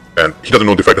 and he doesn't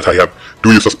know the fact that I have 2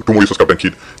 more useless Captain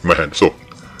Kid in my hand. So,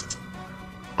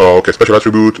 okay, special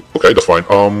attribute. Okay, that's fine.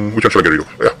 Which one should I get rid of?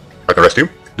 Yeah, I can rest him.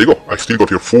 There you go. I still got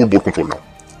here full board control now.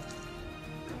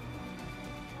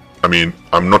 I mean,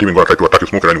 I'm not even gonna try to attack the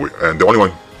Smoker anyway, and the only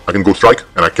one I can go strike,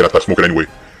 and I can attack Smoker anyway.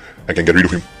 I can get rid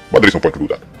of him, but there is no point to do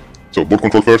that. So board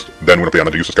control first, then we're gonna play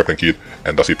another useless Captain Kid,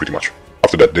 and that's it pretty much.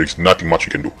 After that, there is nothing much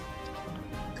you can do.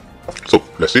 So,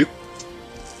 let's see.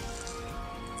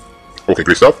 Okay,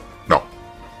 great stuff. Now,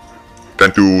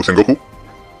 10 to Sengoku.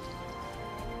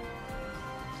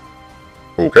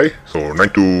 Okay, so 9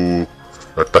 to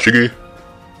Tashigi.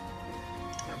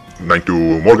 9 to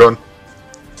Morgan.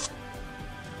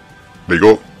 There you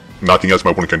go. Nothing else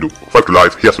my opponent can do. 5 to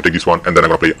life, he has to take this one, and then I'm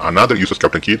gonna play another useless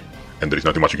Captain Kid, and there is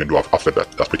nothing much you can do after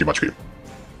that. That's pretty much him.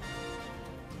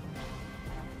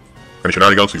 Any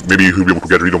shenanigans? Maybe he'll be able to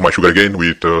get rid of my Sugar again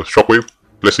with Shockwave.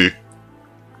 Let's see.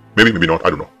 Maybe, maybe not, I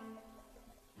don't know.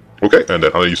 Okay, and then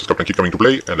another useless Captain Kid coming to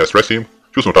play, and let's rest him.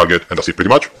 Choose no target, and that's it pretty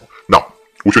much. Now,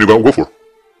 which one are you gonna go for?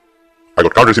 I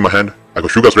got counters in my hand, I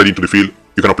got Sugars ready into the field.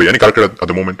 You cannot play any character at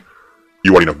the moment.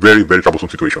 You are in a very, very troublesome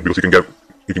situation, because you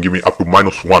can give me up to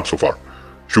 -1 so far.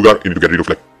 Sugar, you need to get rid of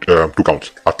like 2 counts,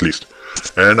 at least.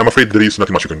 And I'm afraid there is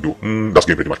nothing much you can do. That's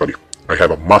game pretty much, buddy. I have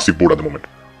a massive board at the moment.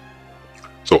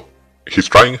 So, he's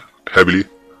trying heavily.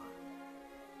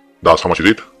 That's how much is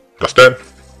it? That's 10.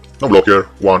 No blocker,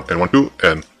 1 and 1, 2,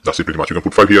 and that's it pretty much. You can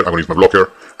put 5 here, I'm gonna use my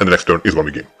blocker, and the next turn is gonna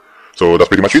be game. So that's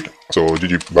pretty much it. So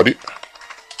GG buddy.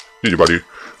 GG buddy.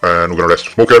 And we're gonna rest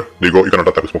Smoker. There you go, you cannot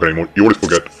attack with Smoker anymore. You always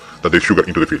forget that there's Sugar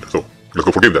into the field. So let's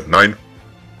go for game then. 9.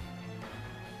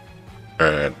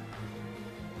 And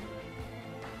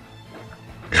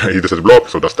he just has a block,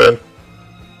 so that's 10.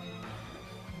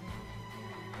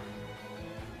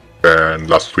 And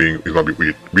last swing is gonna be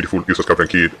with beautiful useless Captain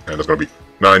Kid, and that's gonna be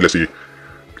 9. Let's see.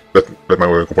 Let my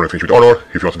opponent finish with honor.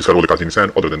 If he wants to discard all the cards in his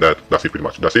hand, other than that, that's it pretty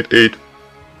much. That's it, 8.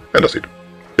 And that's it.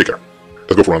 Take care.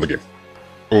 Let's go for another game.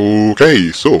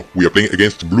 Okay, so we are playing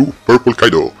against Blue-Purple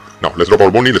Kaido. Now, let's drop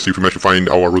our Bonnie. Let's see if we manage to find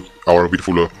our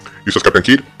beautiful useless Captain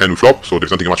Kid, and we flop, so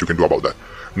there's nothing much you can do about that.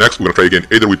 Next, we're gonna try again,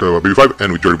 either with Baby 5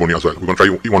 and with Jerry Bonnie as well. We're gonna try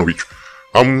one of each.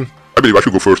 I believe I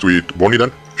should go first with Bonnie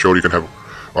then. Sure, you can have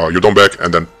your Dom back,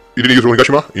 and then you didn't use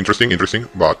Onigashima. Interesting,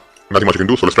 but nothing much you can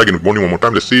do, so let's try again with Bonnie one more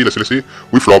time. Let's see.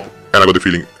 We flop, and I got the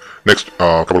feeling next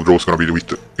couple of draws is gonna be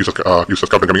with useless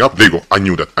Captain coming up. There you go. I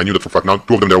knew that for a fact. Now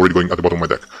 2 of them, they're already going at the bottom of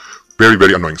my deck. Very,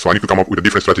 very annoying. So I need to come up with a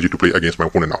different strategy to play against my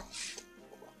opponent now.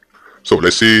 So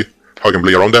let's see how I can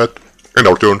play around that. End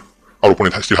our turn. Our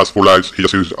opponent still has 4 lives. He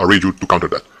just used a Reiju to counter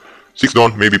that. 6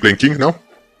 down, maybe playing King now.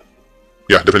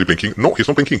 Yeah, definitely playing King. No, he's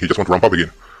not playing King. He just wants to ramp up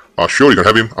again. Sure, you can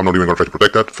have him. I'm not even gonna try to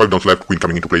protect that. 5 downs left. Queen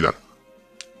coming into play then.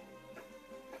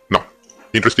 Now,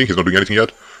 interesting. He's not doing anything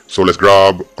yet. So let's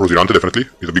grab Rosinante, definitely.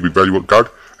 He's a big valuable card.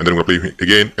 And then we're gonna play him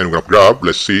again. And we're gonna grab,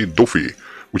 let's see, Doffy,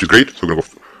 which is great. So we're gonna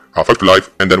go 5 to life.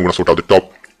 And then we're gonna sort out the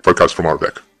top 5 cards from our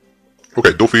deck.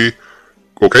 Okay, Doffy.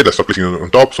 Okay, let's start placing it on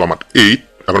top. So I'm at 8.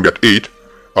 I'm gonna be at 8.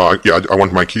 Yeah, I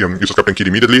want my useless Captain Kid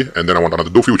immediately. And then I want another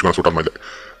Doffy, which is gonna sort out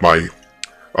my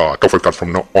top 5 cards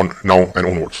from now and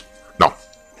onwards. Now,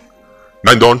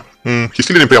 9 down. He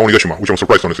still didn't play Onigashima, which I'm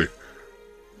surprised, honestly.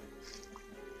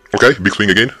 Okay, big swing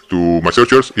again to my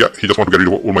searchers. Yeah, he just wants to get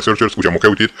rid of all my searchers, which I'm okay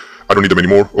with it. I don't need them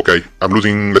anymore. Okay, I'm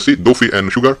losing, let's see, Doffy and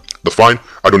Sugar. That's fine.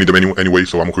 I don't need them anyway,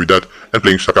 so I'm okay with that. And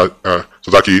playing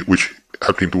Sasaki, which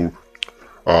helped him to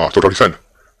sort out his hand.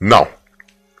 Now,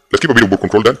 let's keep a bit of board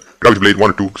control then. Gravity Blade, 1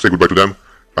 or 2, say goodbye to them.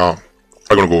 I'm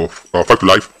gonna go 5 to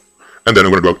life. And then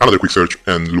I'm gonna do another quick search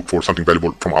and look for something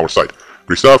valuable from our side.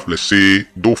 Great stuff. Let's see,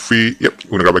 Doffy. Yep,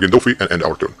 we're gonna grab again Doffy and end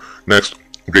our turn. Next,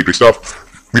 great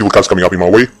stuff. Beautiful cards coming up in my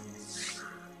way.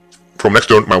 From next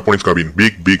turn, my opponent's gonna be in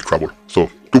big trouble. So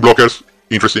 2 blockers,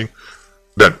 interesting.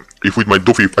 Then, if with my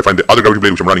Doffy I find the other Gravity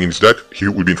Blade which I'm running in this deck, he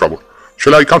will be in trouble.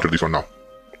 Shall I counter this one now?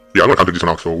 Yeah, I'm gonna counter this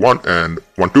one now. So 1 and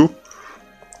 1, 2.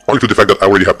 Only to the fact that I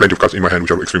already have plenty of cards in my hand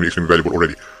which are extremely valuable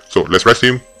already. So let's rest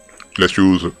him. Let's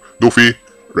choose Doffy.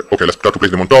 Okay, let's start to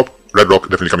place them on top. Red Rock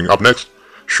definitely coming up next.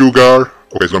 Sugar.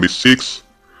 Okay, it's gonna be 6.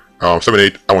 7,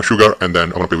 8, I want sugar, and then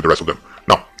I'm gonna play with the rest of them.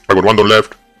 Now, I got 1 down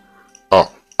left.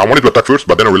 I wanted to attack first,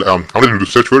 but then I wanted to do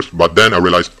search first, but then I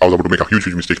realized I was about to make a huge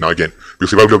mistake now again.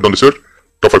 Because if I would have done the search,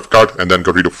 top 5 card, and then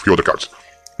got rid of a few other cards.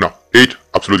 Now, 8,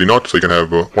 absolutely not, so you can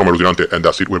have 1 more Rosinante, and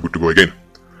that's it, we're good to go again.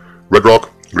 Red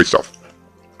rock, great stuff.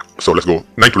 So let's go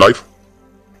 9 to life.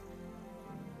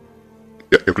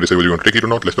 Yeah, you have to decide whether you want to take it or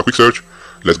not. Let's do a quick search.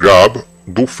 Let's grab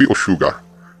Doffy or Sugar.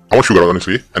 I want Sugar,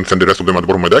 honestly, and send the rest of them at the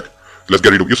bottom of my deck. Let's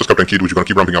get rid of Useless Captain Kid, which is going to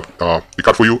keep ramping up the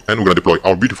card for you, and we're going to deploy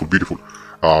our beautiful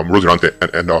Rosinante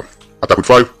and attack with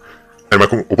 5. And my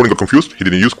opponent got confused. He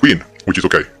didn't use Queen, which is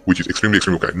okay, which is extremely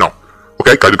okay. Now,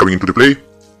 okay, Kaido coming into the play,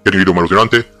 getting rid of my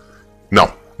Rosinante.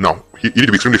 Now, you need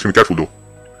to be extremely careful though.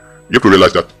 You have to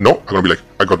realize that, no, I'm going to be like,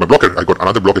 I got my blocker, I got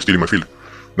another blocker stealing my field.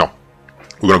 Now,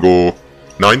 we're going to go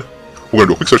 9. We're going to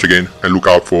do a quick search again and look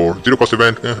out for 0 cost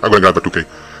event. I'm going to grab a 2k.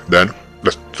 Then,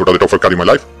 let's sort out the top 5 card in my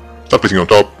life. Start placing it on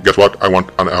top. Guess what? I want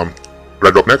an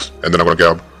red rock next. And then I'm going to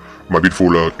grab my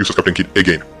beautiful Useless Captain Kid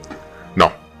again.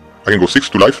 Now, I can go 6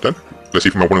 to life then. Let's see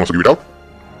if my opponent wants to give it out.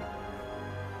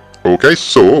 Okay,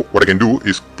 so what I can do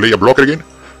is play a blocker again.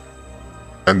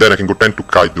 And then I can go 10 to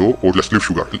Kaido, or let's leave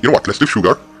Sugar. You know what? Let's leave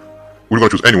Sugar. We're going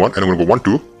to choose anyone, and I'm going to go 1,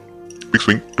 2. Big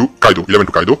swing to Kaido, 11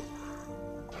 to Kaido.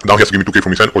 Now he has to give me 2k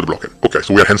from his hand or the blocker. Okay,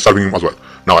 so we are hand starving him as well.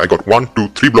 Now I got 1, 2,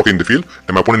 3 blocking in the field,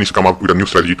 and my opponent needs to come up with a new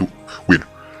strategy to win.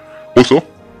 Also,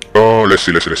 let's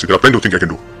see. There are plenty of things I can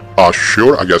do.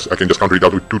 Sure, I guess I can just counter it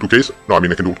out with 2Ks. No, I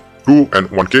mean I can do 2 and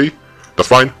 1k. That's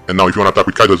fine. And now if you want to attack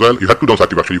with Kaido as well, you had 2 downs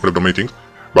active actually, you could have done many things.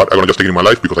 But I'm gonna just take it in my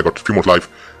life because I got 3 more life.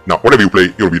 Now, whatever you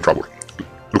play, you'll be in trouble.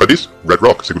 Look at this, red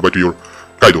rock, say goodbye to your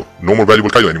Kaido. No more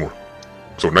valuable Kaido anymore.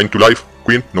 So 9 to life,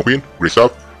 queen, no queen, great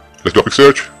stuff. Let's do a quick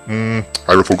search.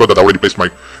 I forgot that I already placed my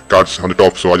cards on the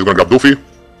top, so I'm just gonna grab Doffy.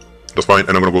 That's fine,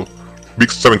 and I'm gonna go big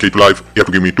 7k to life. You have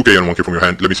to give me 2k and 1k from your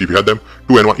hand. Let me see if you had them.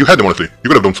 2 and 1. You had them, honestly. You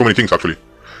could have done so many things, actually.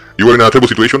 You were in a terrible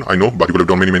situation, I know, but you could have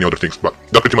done many other things. But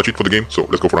that's pretty much it for the game, so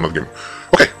let's go for another game.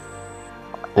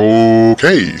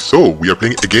 Okay, so we are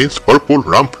playing against Purple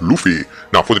Ramp Luffy.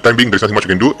 Now, for the time being, there's nothing much I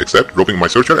can do except dropping my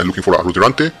Searcher and looking for a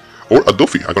Rosinante or a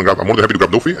Doffy. I'm more than happy to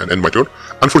grab Doffy and end my turn.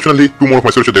 Unfortunately, 2 more of my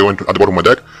Searcher, they went at the bottom of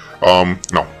my deck.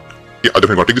 Now, yeah, I'm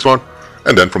definitely gonna take this one,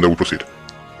 and then from there we'll proceed.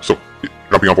 So,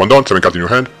 ramping up 1 down, 7 cards in your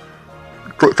hand,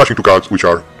 flashing 2 cards which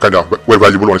are kinda well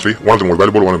valuable, honestly. One of them was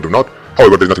valuable, one of them not.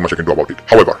 However, there's nothing much I can do about it.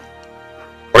 However,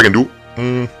 what I can do,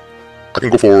 I can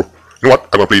go for, you know what,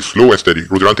 I'm gonna play slow and steady.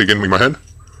 Rosinante again in my hand,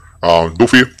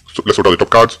 Doffy, so let's sort out the top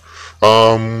cards.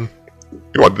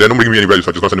 You know what, they're not bringing me any value, so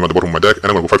I'm just gonna send them at the bottom of my deck, and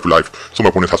I'm gonna go 5 to life, so my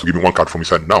opponent has to give me 1 card from his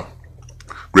hand. Now,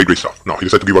 great stuff. Now, he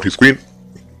decided to give out his queen,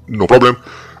 no problem.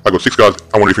 I got 6 cards,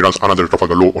 I wonder if he runs another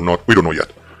Trafalgar Law or not, we don't know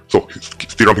yet. So, he's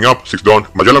still ramping up, 6 down,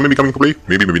 Magellan may be coming to play,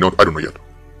 maybe not, I don't know yet.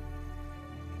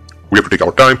 We have to take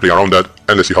our time, play around that,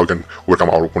 and let's see how we can overcome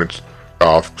our opponent's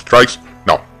strikes.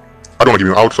 Now, I don't want to give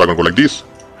him out, so I'm gonna go like this.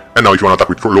 And now if you want to attack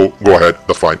with low, go ahead,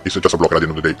 that's fine. It's just a blocker at the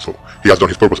end of the day, so he has done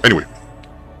his purpose anyway.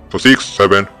 So 6,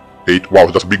 7, 8, wow,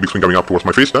 that's a big swing coming up towards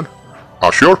my face then.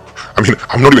 Sure. I mean,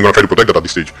 I'm not even gonna try to protect that at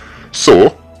this stage.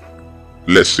 So,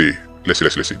 let's see.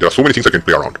 There are so many things I can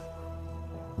play around.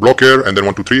 Blocker, and then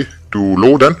 1, 2, 3, to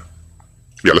low then.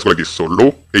 Yeah, let's go like this. So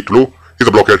low, 8 to low. He's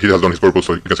a blocker, he has done his purpose,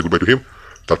 so you can say goodbye to him.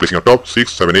 Start placing on top,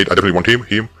 6, 7, 8, I definitely want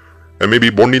him, and maybe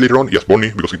Bonnie later on. Yes,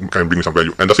 Bonnie, because he can bring me some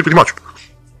value, and that's it pretty much.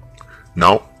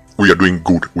 Now, we are doing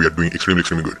good, we are doing extremely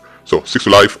good. So, 6 to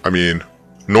life, I mean,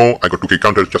 no, I got 2k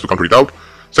counters just to counter it out.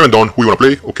 7 down, who you wanna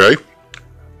play? Okay.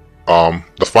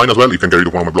 That's fine as well, you can get rid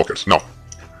of one of my blockers. Now,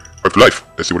 5 to life,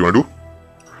 let's see what you wanna do.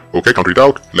 Okay, counter it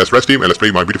out, let's rest him, and let's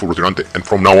play my beautiful Rosinante, and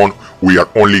from now on, we are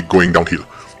only going downhill.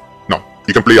 Now,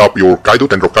 you can play up your Kaido,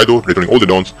 10 drop Kaido, returning all the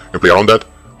downs, and play around that.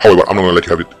 However, I'm not gonna let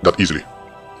you have it that easily.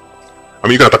 I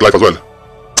mean, you can attack life as well.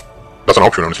 That's an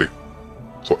option, honestly.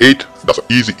 So 8, that's an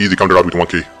easy counter out with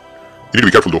 1k. You need to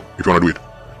be careful though, if you wanna do it.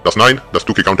 That's 9, that's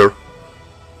 2k counter.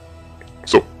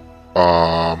 So,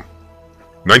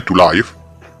 9 to life.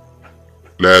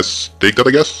 Let's take that,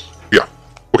 I guess. Yeah.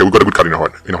 Okay, we got a good card in our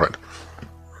hand.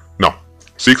 Now,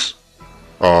 6.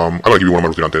 I'm gonna give you one of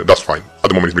my Rosinante. That's fine. At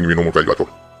the moment, it's bringing me no more value at all.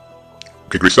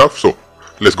 Okay, great stuff. So,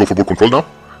 let's go for board control now.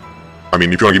 I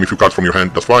mean, if you want to give me a few cards from your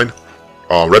hand, that's fine.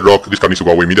 Red rock, this card needs to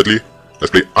go away immediately. Let's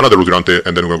play another Rosinante,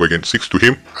 and then we're going to go again 6 to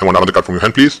him. I want another card from your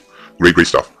hand, please. Great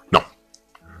stuff.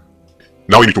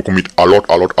 Now we need to commit a lot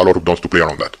of downs to play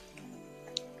around that.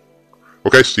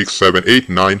 Okay, 6, 7, 8,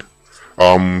 9.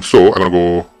 So I'm gonna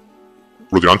go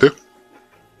Rosinante.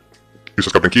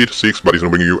 Useless Captain Kid, 6, but it's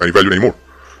not bringing you any value anymore.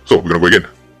 So we're gonna go again.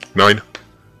 9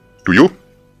 to you.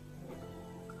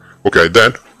 Okay,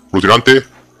 then Rosinante,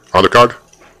 another card.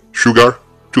 Sugar,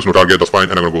 choose no target, that's fine,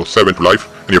 and I'm gonna go 7 to life,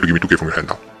 and you have to give me 2k from your hand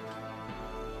now.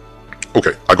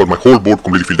 Okay, I got my whole board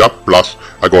completely filled up, plus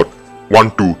I got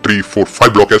 1, 2, 3, 4,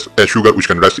 5 blockers and sugar, which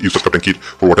can rest useless Captain Kid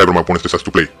for whatever my opponent decides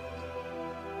to play.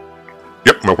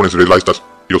 Yep, my opponent realized that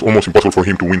it was almost impossible for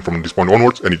him to win from this point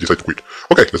onwards, and he decided to quit.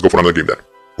 Okay, let's go for another game then.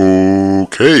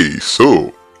 Okay,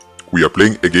 so we are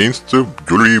playing against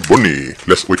Jewelry Bunny.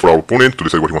 Let's wait for our opponent to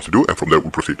decide what he wants to do, and from there we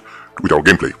proceed with our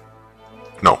gameplay.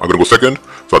 Now, I'm gonna go second,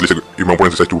 so at least if my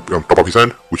opponent decides to top up his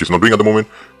hand, which he's not doing at the moment,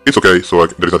 it's okay, so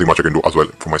there is nothing much I can do as well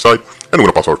from my side, and I'm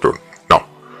gonna pass our turn. Now,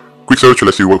 quick search,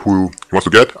 let's see who he wants to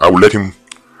get. I want him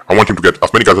to get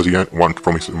as many cards as he wants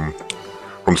from his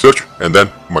from the search, and then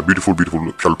my beautiful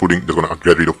Charlotte Pudding is gonna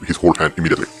get rid of his whole hand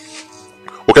immediately.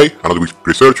 Okay, another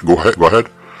quick search, go ahead.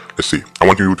 Let's see, I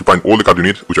want you to find all the cards you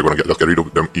need, which I'm gonna get. Let's get rid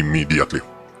of them immediately.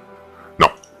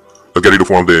 Now, let's get rid of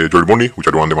one of the Jewelry Bunny, which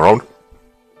I don't want them around.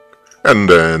 And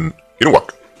then, you know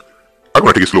what? I'm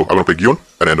gonna take it slow. I'm gonna play Gion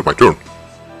and end of my turn.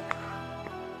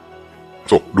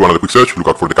 So, do another quick search, look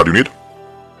out for the card you need.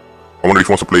 I wonder if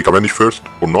he wants to play Cavendish first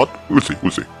or not. We'll see.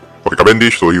 Okay,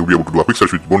 Cavendish, so he'll be able to do a quick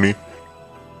search with Bunny.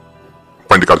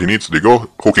 Find the card he needs, there you go.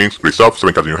 Hawkins, great stuff,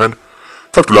 7 cards in your hand.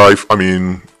 5 to life, I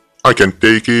mean, I can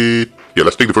take it. Yeah,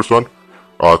 let's take the first one.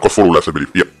 Cost 4 less, I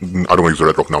believe. Yep, I don't want to use the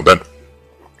red rock now then.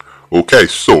 Okay,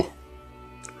 so,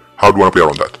 how do I want to play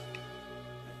around that?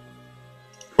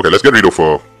 Okay, let's get rid of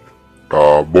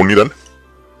Bonnie then.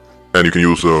 And you can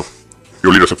use your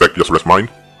leader's effect, just rest mine.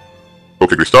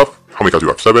 Okay, great stuff. How many cards do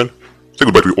you have? 7. Say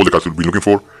goodbye to all the cards you've been looking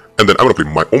for. And then I'm gonna play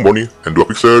my own Bonnie and do a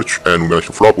quick search, and we managed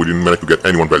to flop. We didn't manage to get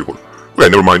anyone valuable. Okay,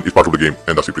 never mind, it's part of the game,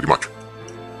 and that's it pretty much.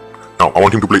 Now, I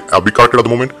want him to play a big card at the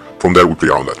moment. From there, we'll play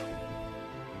around that.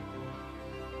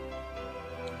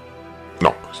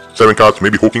 Now, 7 cards,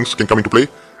 maybe Hawkins can come into play.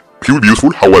 He will be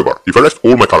useful, however, if I rest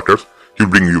all my characters, he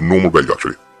will bring you no more value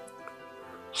actually.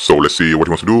 So let's see what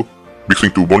he wants to do. Big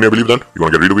swing to Bonnie, I believe then. You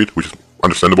want to get rid of it, which is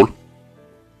understandable.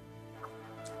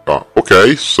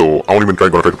 Okay, so I won't even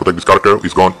gonna try to protect this character.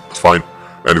 He's gone, that's fine.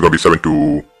 And it's gonna be 7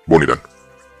 to Bonnie then.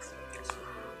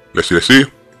 Let's see.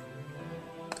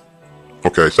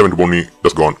 Okay, 7 to Bonnie,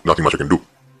 that's gone. Nothing much I can do.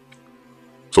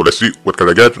 So let's see, what can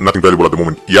I get? Nothing valuable at the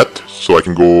moment yet. So I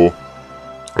can go...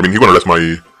 I mean, he's gonna rest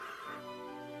my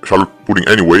Charlotte Pudding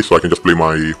anyway, so I can just play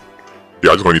my...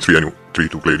 Yeah, I just gonna need 3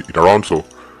 to play it around, so...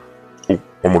 Oh,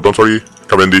 one more done, sorry.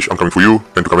 Cavendish, I'm coming for you.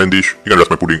 10 to Cavendish. You can rest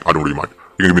my Pudding, I don't really mind.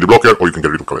 You can give me the blocker, or you can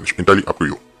get rid of Cavendish. Entirely up to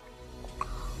you.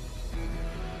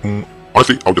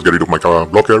 Honestly, I'll just get rid of my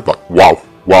blocker, but wow,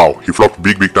 he flopped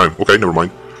big time. Okay, never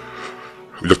mind.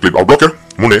 We just played our blocker,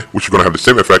 Monet, which is gonna have the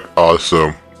same effect as...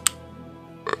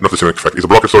 not the same effect, it's a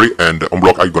blocker, sorry, and on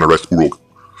block I'm gonna rest Urog.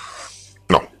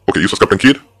 Now, okay, use a Captain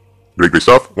Kid. Great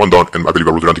stuff. 1 down, and I believe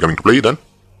a Rosinante coming to play then.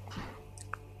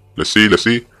 Let's see.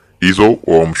 Izo,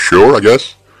 I'm sure, I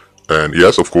guess. And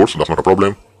yes, of course, that's not a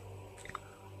problem.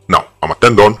 Now, I'm at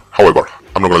 10 down, however,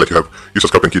 I'm not gonna let you have use a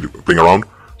Captain Kid playing around.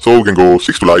 So we can go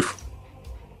 6 to life,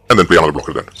 and then play another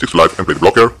blocker then. 6 to life, and play the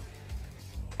blocker.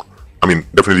 I mean,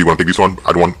 definitely you wanna take this one.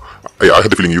 I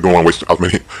had the feeling you don't wanna waste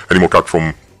any more cards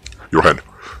from your hand.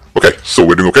 Okay, so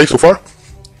we're doing okay so far.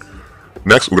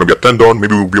 Next, we're gonna be at 10 down.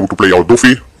 Maybe we'll be able to play our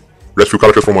Doffy. Rest few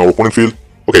characters from our opponent field.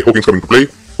 Okay, Hawkins coming to play,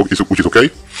 which is okay.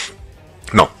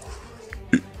 Now,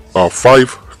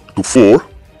 5 to 4.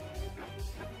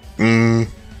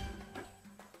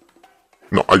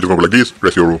 No, I'll just go like this.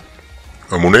 Rest your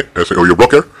Monet, or your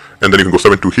blocker, and then you can go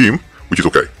 7 to him, which is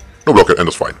okay. No blocker, and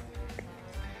that's fine.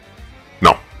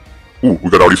 Now, we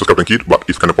got our useless Captain Kid, but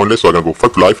it's kind of pointless, so I'm gonna go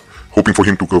 5 to life, hoping for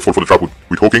him to fall for the trap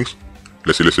with Hawkins.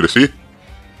 Let's see.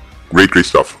 Great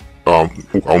stuff. I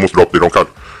almost dropped the wrong card.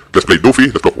 Let's play Doffy.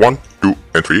 Let's drop 1, 2,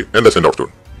 and 3, and let's end our turn.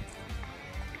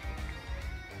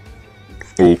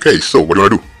 Okay, so what do you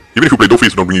want to do? Even if you play Doffy,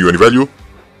 it's not bringing you any value.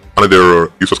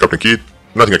 Another useless Captain Kid.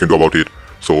 Nothing I can do about it.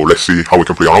 So let's see how we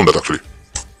can play around that actually.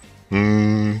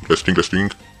 Let's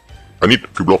think. I need a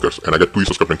few blockers, and I get 2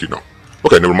 useless Captain Kid now.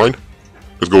 Okay, never mind.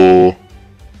 Let's go...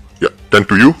 Yeah, 10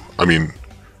 to you. I mean...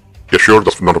 Yeah, sure,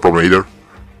 that's not a problem either.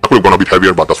 I could have gone a bit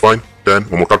heavier, but that's fine. 10,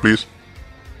 one more card please.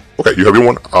 Okay, you have your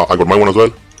one. I got my one as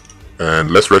well.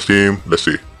 And let's rest him. Let's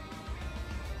see.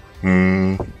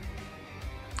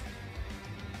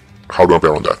 How do I play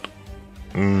around that?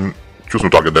 Choose no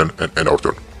target then, and end our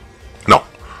turn. Now,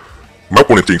 my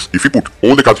opponent thinks if he put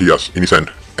all the cards he has in his hand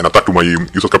and attack to my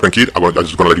useless Captain Kid, I'm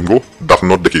just gonna let him go. That's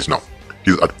not the case now.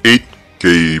 He's at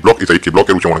 8k block. It's an 8k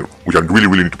blocker, which I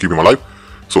really need to keep him alive.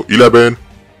 So 11,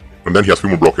 and then he has 3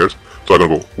 more blockers. So I'm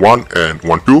gonna go 1 and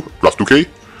 1, 2 plus 2k.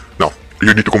 Now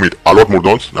you need to commit a lot more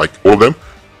dons, like all of them,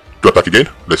 to attack again.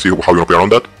 Let's see how you wanna play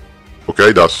around that.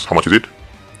 Okay, that's how much is it?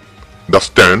 That's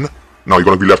 10. Now you're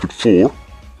gonna be left with 4.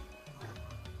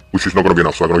 which is not going to be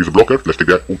enough, so I'm going to use a blocker. Let's take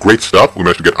that. Great stuff. We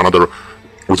managed to get another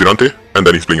Rosinante, and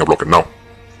then he's playing a blocker now.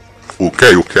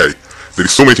 Okay. There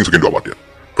is so many things we can do about it.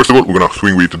 First of all, we're going to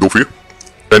swing with Dofi.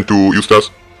 10 to Eustace.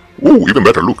 Ooh, even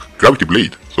better, look. Gravity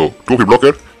Blade. So, Dofi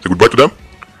blocker. Say goodbye to them.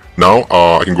 Now,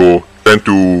 I can go 10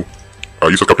 to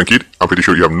Eustace Captain Kid. I'm pretty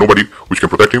sure you have nobody which can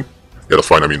protect him. Yeah, that's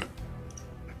fine, I mean.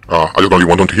 I just gonna leave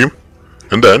one to him.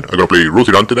 And then, I'm gonna play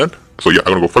Rosinante then. So yeah,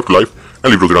 I'm gonna go 5 to life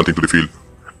and leave Rosinante into the field.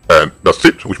 And that's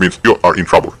it, which means you are in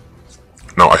trouble.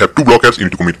 Now, I have 2 blockers. You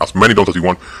need to commit as many downs as you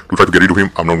want to try to get rid of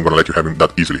him. I'm not gonna let you have him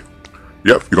that easily.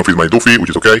 Yeah, you can freeze my Dofi, which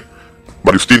is okay.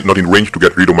 But you're still not in range to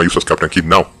get rid of my Eustace Captain Kid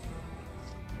now.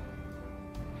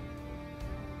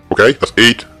 Okay, that's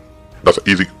 8. That's an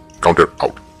easy counter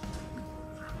out.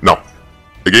 Now,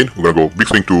 again, we're gonna go big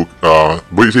swing to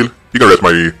Brazil. You can rest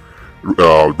my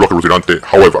blocker Rosinante.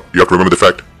 However, you have to remember the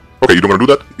fact, okay, you don't want to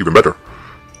do that, even better.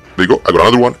 There you go, I got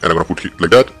another one, and I'm gonna put it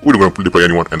like that. We're not gonna deploy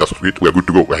anyone, and that's it. We are good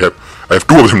to go. I have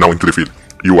 2 of them now into the field.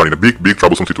 You are in a big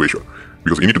troublesome situation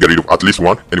because you need to get rid of at least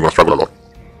one, and you're gonna struggle a lot.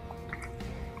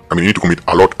 I mean, you need to commit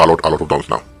a lot of downs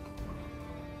now.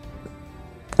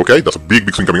 Okay, that's a big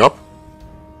swing coming up.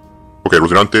 Okay,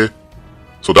 Rosinante.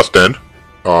 So that's 10.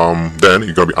 Then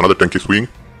it's gonna be another 10k swing.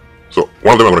 So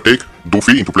one of them I'm gonna take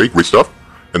Dofi into play, great stuff.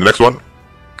 And the next one,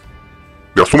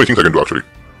 there are so many things I can do actually.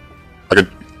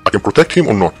 I can protect him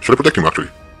or not. Should I protect him actually?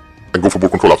 And go for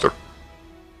board control after?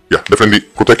 Yeah, definitely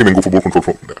protect him and go for board control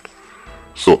from that.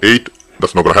 So 8,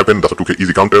 that's not gonna happen. That's a 2k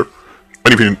easy counter.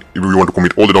 And if you want to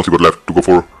commit all the downs you got left to go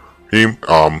for him,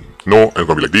 no, and it's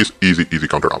gonna be like this, easy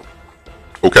counter out.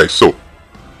 Okay, so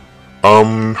how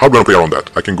do I gonna play around that?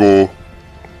 I can go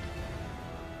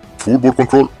full board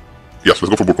control. Yes, let's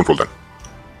go for board control then.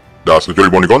 That's the Jerry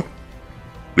Bonnie gone.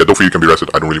 Yeah, Dofi can be rested,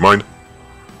 I don't really mind.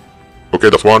 Okay,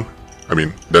 that's 1. I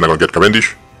mean, then I'm gonna get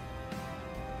Cavendish.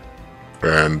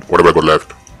 And whatever I got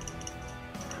left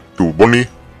to Bonnie.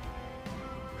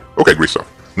 Okay, great stuff.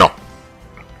 Now,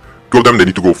 2 of them, they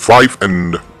need to go 5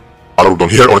 and a lot of down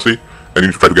here, honestly. And you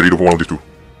need to try to get rid of one of these 2.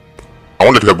 I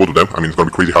won't let you have both of them. I mean, it's gonna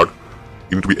be crazy hard.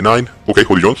 You need to be a 9. Okay,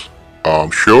 Holy Jones.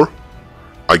 Sure.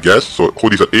 I guess. So,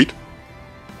 hold this at 8.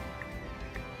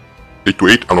 8 to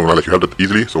 8. I'm not gonna let you have that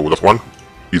easily. So, that's 1.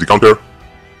 Easy counter.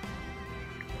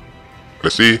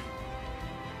 Let's see.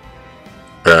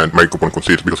 And my opponent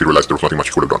concedes because he realized there was nothing much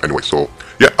he could have done anyway. So,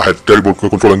 yeah, I had terrible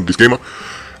control in this game. And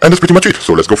that's pretty much it.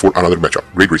 So, let's go for another matchup.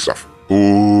 Great stuff.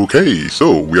 Okay,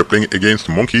 so we are playing against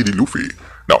Monkey D. Luffy.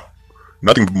 Now,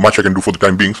 nothing much I can do for the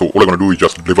time being, so all I'm gonna do is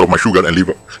just develop my sugar and leave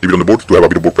it on the board to have a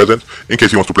bit of board presence in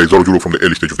case he wants to play Zoro Juro from the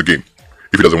early stage of the game.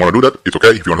 If he doesn't want to do that, it's okay.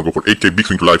 If you want to go for 8k big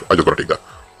swing to life, I just gotta take that.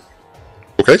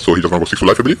 Okay, so he's just gonna go 6 to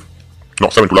life, I believe. No,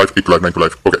 7 to life, 8 to life, 9 to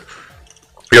life. Okay.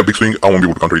 Yeah, big swing, I won't be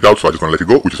able to counter it out, so I'm just gonna let it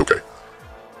go, which is okay.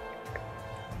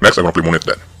 Next, I'm gonna play Monet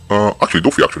then. Actually,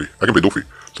 Dofi, I can play Dofi.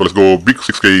 So let's go big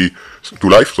 6k to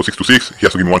life, so 6 to 6. He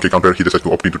has to give me 1k counter, he decides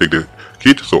to opt in to take the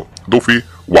hit. So, Dofi,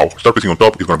 wow, start placing on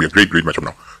top, it's gonna be a great matchup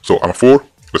now. So, I'm a 4,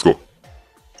 let's go.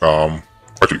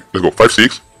 Actually, let's go 5,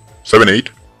 6, 7, 8,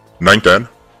 9, 10,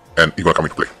 and he's gonna come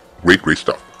into play. Great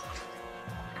stuff.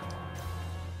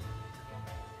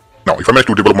 Now, if I manage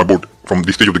to develop my board from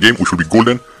this stage of the game, which should be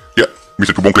golden, yeah,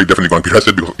 Mr. Tubonkle definitely gonna be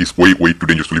rested because it's way too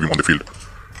dangerous to leave him on the field.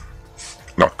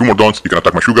 Now, 2 more dawns, he can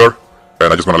attack my sugar,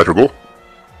 and I'm just gonna let her go.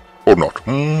 Or not.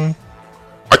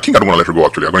 I think I don't wanna let her go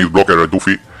actually. I'm gonna use blocker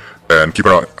Dofi and keep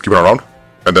her around,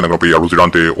 and then I'm gonna play a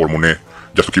Rosinante or Monet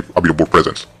just to keep a bit of board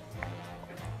presence.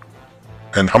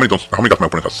 And how many cards my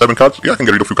opponent has? 7 cards? Yeah, I can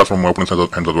get rid of a few cards from my opponent's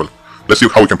hands as well. Let's see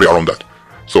how we can play around that.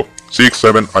 So, 6,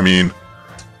 7, I mean,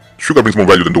 sugar brings more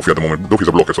value than Dofi at the moment. Dofi is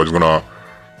a blocker, so I'm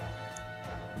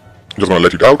just gonna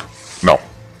let it out. Now,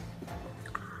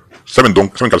 7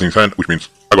 cards in his hand, which means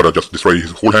I gotta just destroy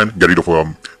his whole hand, get rid of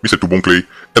Mr. Tubonkle,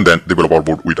 and then develop our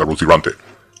board with a Rosinante.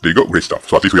 There you go, great stuff.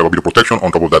 So at least we have a bit of protection.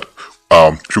 On top of that,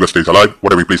 sugar stays alive.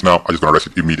 Whatever he plays now, I'm just gonna rest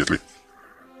it immediately.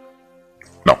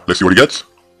 Now, let's see what he gets.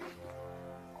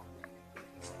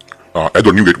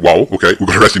 Edward Newgate, wow, okay, we're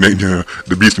gonna rest in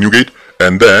the Beast Newgate.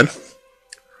 And then,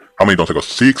 how many dawns I got?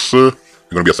 6, it's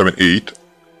gonna be a 7, 8.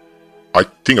 I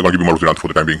think I'm gonna give him a Rosinante for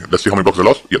the time being. Let's see how many blocks I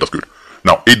lost. Yeah, that's good.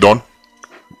 Now, 8 dawn.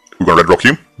 We're gonna red rock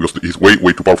him because he's way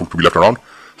too powerful to be left around.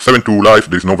 7 to life,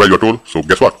 there is no value at all. So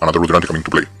guess what? Another Rosinante coming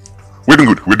into play. We're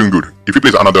doing good. If he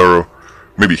plays another,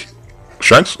 maybe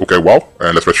Shanks, okay, wow.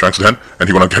 And let's press Shanks then. And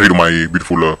he's gonna get rid of my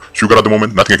beautiful sugar at the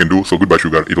moment. Nothing I can do. So goodbye,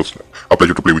 sugar. It was a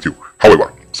pleasure to play with you.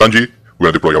 However, Sanji, we're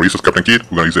gonna deploy our Eustace Captain Kid.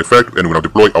 We're gonna use the effect, and we're gonna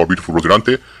deploy our beautiful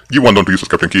Rosinante. Give 1 down to Eustace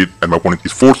Captain Kid, and my opponent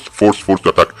is forced to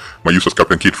attack my Eustace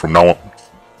Captain Kid from now on.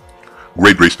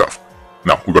 Great stuff.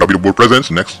 Now we got a bit of board presence.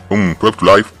 Next, 12 to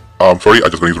life. Sorry, I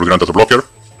just gonna use Rosinante as a blocker.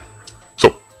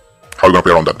 So, How are you gonna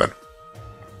play around that then?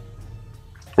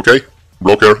 Okay,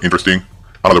 blocker, interesting.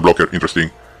 Another blocker, interesting.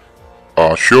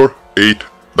 Sure, 8.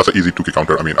 That's an easy 2k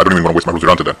counter. I mean, I don't even want to waste my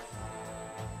Rosinante then.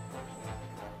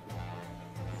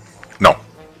 Now,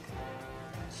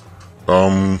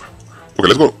 okay,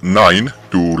 let's go 9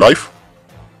 to life.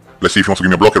 Let's see if he wants to give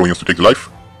me a blocker or he wants to take the life.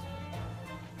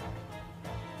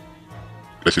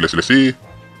 Let's see.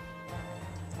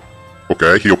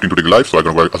 Okay, he opted to take the life, so I'm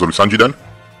gonna go Azori Sanji then.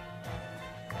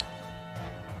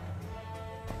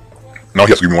 Now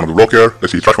he has to give me one of the blocker.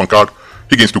 Let's see, he trash one card.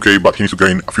 He gains 2k, but he needs to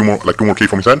gain a few more, like 2 more k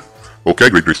from his hand. Okay,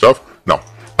 great stuff. Now,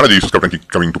 another useless card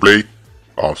coming into play.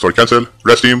 Sorry, cancel.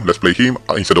 Rest him. Let's play him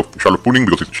instead of Charlotte Pooling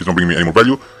because she's not bringing me any more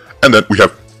value. And then we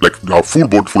have like our full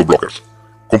board full of blockers,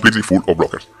 completely full of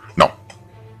blockers. Now,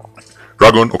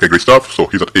 Dragon. Okay, great stuff. So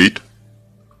he's at 8,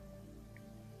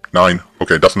 9.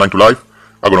 Okay, that's 9 to life.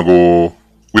 I'm gonna go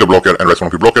with a blocker and rest one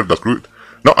of the blocker. That's good.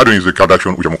 Now I don't use the card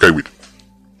action, which I'm okay with.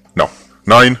 Now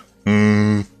 9.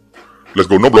 Let's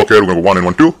go no blocker. We're gonna go 1 and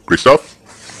 1 2. Great stuff.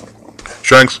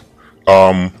 Shanks.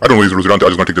 I don't know his Rosinante. I'm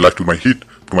just gonna take the life to my hit,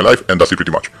 to my life, and that's it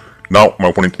pretty much. Now my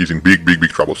opponent is in big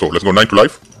trouble. So let's go 9 to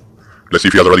life. Let's see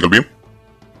if he has a radical beam.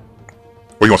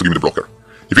 Or he wants to give me the blocker.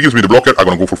 If he gives me the blocker, I'm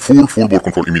gonna go for full board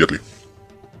control immediately.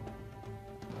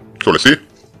 So let's see.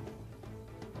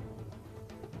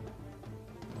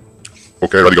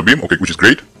 Okay, radical beam. Okay, which is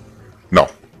great. Now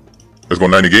let's go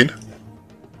 9 again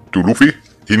to Luffy.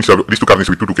 He needs to have, these 2 cards needs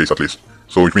to be 2 2Ks at least.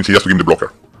 So which means he has to give me the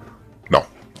blocker. Now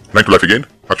 9 to life again.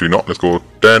 Actually no, let's go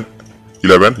 10,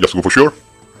 11, just to go for sure.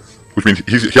 Which means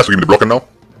he has to give me the blocker now.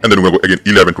 And then we're going to go again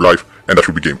 11 to life, and that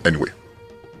should be game anyway.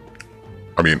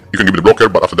 I mean, you can give me the blocker,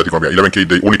 but after that it's going to be 11k.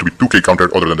 They only to be 2k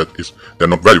countered, other than that they're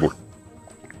not valuable.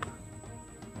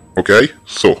 Okay,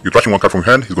 so you're trashing one card from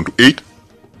your hand, he's going to 8,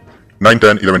 9,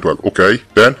 10, 11, 12. Okay,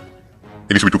 then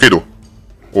it needs to be 2k though.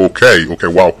 Okay,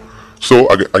 wow. So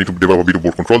I need to develop a bit of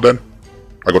board control then.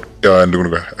 I got, and we're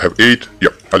going to have 8.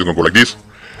 Yep, I'm just going to go like this.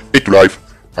 8 to life.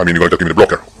 I mean, you're going to give me the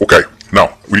blocker. Okay,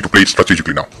 now we need to play it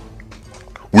strategically now.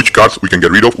 Which cards we can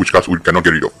get rid of, which cards we cannot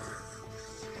get rid of.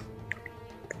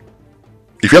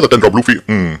 If he has a 10 drop Luffy,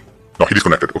 no, he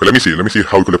disconnected. Okay, let me see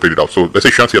how we could have played it out. So let's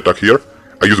say Shanks attack here,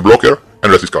 I use a blocker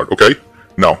and rest this card. Okay,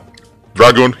 now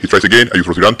Dragon, he tries again, I use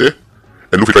Rosinante,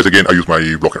 and Luffy tries again, I use my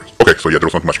blockers. Okay, so yeah, there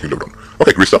was not much he could have done.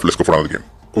 Okay, great stuff, let's go for another game.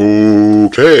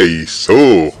 Okay,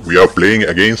 so we are playing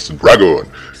against Dragon,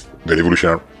 the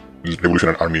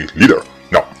Revolutionary Army leader.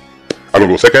 Now, I'm gonna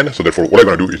go second, so therefore what I'm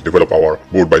gonna do is develop our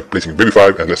board by placing baby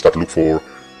 5, and let's start to look for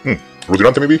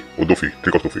Rosinante maybe, or Doffy,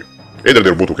 3-cost Doffy. Either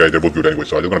they're both okay, they're both good anyway,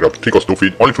 so I'm just gonna grab 3-cost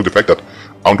Doffy, only through the fact that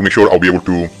I want to make sure I'll be able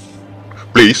to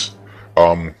place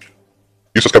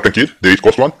Useless Captain Kid, the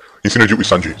 8-cost one, in synergy with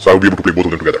Sanji, so I'll be able to play both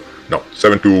of them together. Now,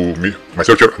 7 to me, my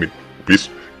searcher, I mean, please,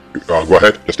 go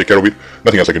ahead, just take care of it,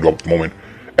 nothing else I can do at the moment.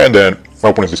 And then, my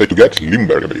opponents decide to get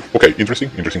Limberg, I believe. Okay, interesting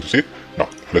to see. Now,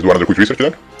 let's do another quick research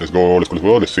then. Let's go,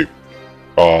 let's see.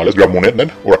 Let's grab Monet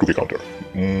then, or a 2k counter.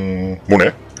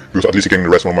 Monet, because at least he can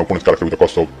rest one of my opponent's character with a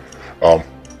cost of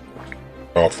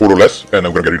 4 or less, and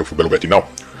I'm gonna get rid of Belovetti.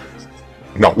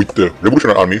 Now, with the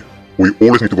Revolutionary Army, we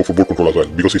always need to go for board control as well,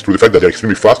 because it's through the fact that they're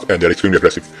extremely fast and they're extremely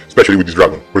aggressive, especially with this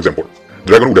Dragon. For example,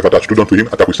 Dragon would have attached 2 down to him,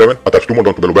 attack with 7, attach 2 more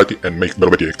down to Belovetti, and make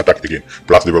Belovetti attack again,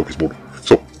 plus develop his board.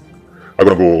 So, I'm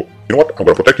gonna go, you know what, I'm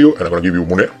gonna protect you, and I'm gonna give you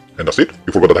Monet, and that's it.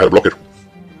 You forgot that I had a blocker.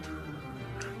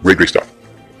 Great stuff.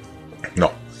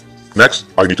 Now, next,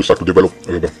 I need to start to develop,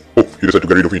 oh, he decided to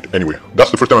get rid of it anyway.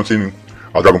 That's the first time I'm seeing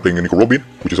a Dragon playing Nico Robin,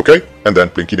 which is okay, and then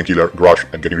playing Kid and Killer, Garage,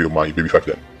 and getting rid of my baby 5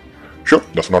 then. Sure,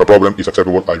 that's not a problem, it's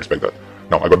acceptable, I respect that.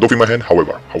 Now, I got Doffy in my hand,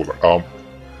 however,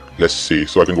 let's see,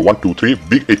 so I can go 1, 2, 3,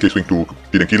 big 8k swing to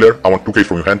Kid and Killer, I want 2k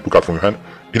from your hand, 2 cards from your hand,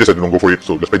 he decided to don't go for it,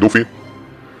 so let's play Doffy.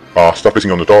 Start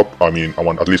placing on the top, I mean, I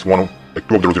want at least 2 of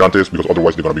the Rosinantes, because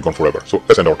otherwise they're gonna be gone forever, so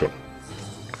let's end our turn.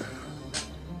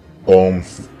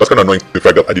 That's kinda annoying, the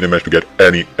fact that I didn't manage to get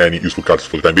any useful cards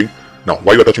for the time being. Now,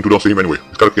 why are you attaching 2 downs to him anyway?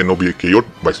 This character cannot be KO'd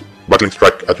by battling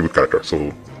strike attribute character,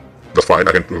 so that's fine,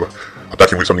 I can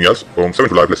attack him with something else. 7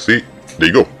 to life, let's see. There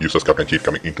you go, Useless Captain Kid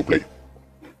coming into play.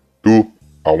 2,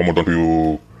 1 more down to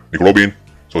you, Nico Robin,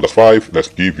 so that's 5. Let's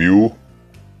give you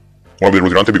one of the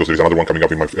Rosinante, because there's another one coming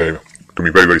up in my to me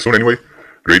very soon anyway.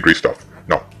 Great stuff.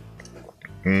 Now,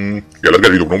 yeah, let's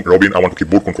get rid of Robin. I want to keep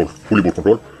board control, fully board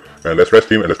control. And let's rest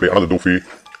him, and let's play another Doffy.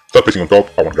 Start placing on top,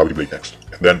 I want Gravity Blade next.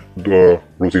 And then the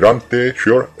Rosinante,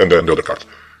 sure, and then the other cards.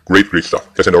 Great stuff.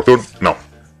 Let's end our turn. Now,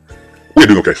 we're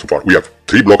doing okay so far. We have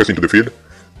 3 blockers into the field,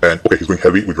 and okay, he's going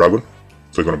heavy with Dragon.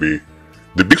 So it's gonna be,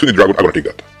 the big swing in Dragon, I'm gonna take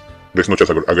that. There's no chance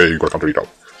I'm gonna counter it out.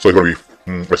 So it's gonna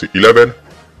be, let's see, 11,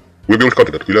 We'll be able to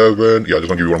counter that. 11. Yeah, I just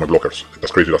want to give you one of my blockers.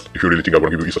 That's crazy. If you really think I'm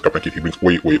going to give you Easter Captain Kid, it brings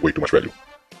way too much value.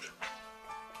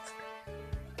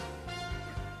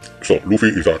 So, Luffy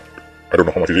is at, I don't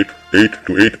know how much is it, 8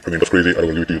 to 8. I mean, that's crazy. I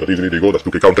don't give it to you that easily. There you go, that's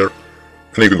 2k counter.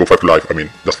 And then you can go 5 to life. I mean,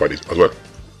 that's fine as well.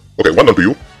 Okay, 1 down to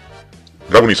you.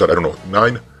 Dragon is at, I don't know,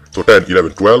 9. So 10,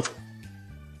 11, 12,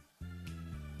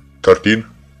 13,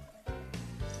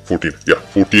 14. Yeah,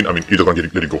 14. I mean, you just want to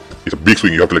let it go. It's a big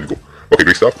swing, you have to let it go. Okay,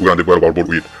 great stuff. We're going to develop our board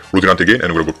with Rosinante again,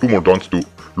 and we're going to go 2 more dons to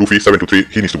Luffy, 7 to 3.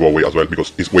 He needs to go away as well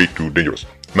because it's way too dangerous.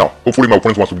 Now, hopefully my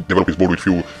opponent wants to develop his board with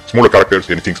few smaller characters,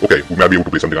 and he thinks, okay, we might be able to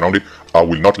play something around it. I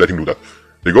will not let him do that.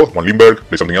 There you go. 1 Lindbergh.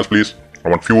 Play something else, please. I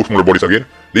want few smaller bodies again.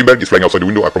 Lindbergh is flying outside the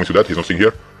window. I promise you that. He's not staying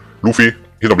here. Luffy,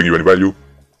 he's not bringing you any value.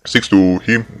 6 to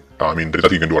him. I mean, there's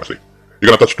nothing you can do, honestly. You're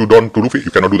gonna touch 2 Don to Luffy.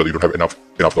 You cannot do that. You don't have enough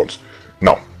Dons.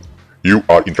 Now, you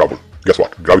are in trouble. Guess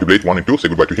what? Gravity Blade 1 and 2. Say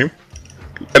goodbye to him.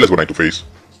 And let's go 9 to face.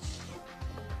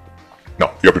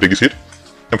 Now, you have to take this hit.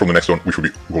 And from the next one, we should be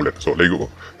golden. So there you go.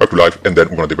 Back to life. And then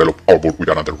we're gonna develop our board with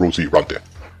another Rosinante.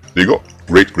 There you go.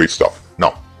 Great stuff.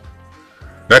 Now,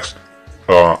 next,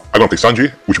 I'm gonna play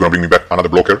Sanji, which is gonna bring me back another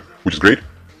blocker, which is great.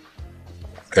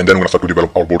 And then we're gonna start to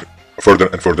develop our board further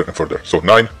and further and further. So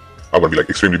 9, I'm gonna be like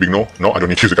extremely big. No, I don't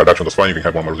need to use the card action. That's fine. You can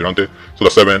have one more Rosinante. So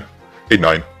that's 7, 8,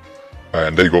 9,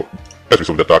 and there you go. Let's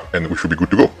resolve the attack, and we should be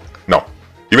good to go. Now,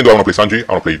 even though I wanna play Sanji,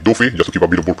 I wanna play Doffy just to keep a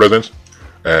bit of board presence.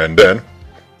 And then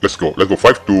let's go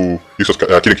 5 to use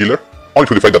Killer. Only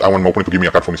to the fact that I want my opponent to give me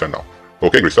a card from his hand now.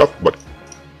 Okay, great stuff. But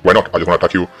why not? I just wanna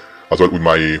attack you as well with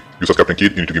my Useless Captain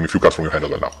Kid. You need to give me a few cards from your hand as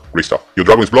well now. Great stuff. Your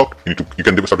Dragon is blocked. You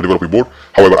can start to develop your board.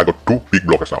 However, I got 2 big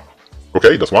blockers now.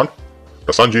 Okay, that's 1.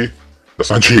 That's Sanji. That's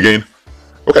Sanji again.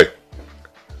 Okay.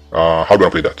 How do I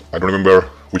play that? I don't remember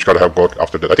which card I have got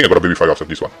after that. I think I got a Baby 5 after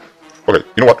this one. Okay,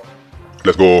 you know what?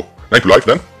 Let's go 9 to life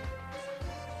then.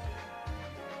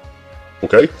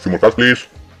 Okay, few more cards please.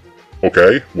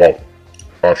 Okay, wow.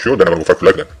 Sure, then I'm gonna go 5 to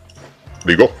life then.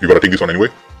 There you go. You gotta take this one anyway.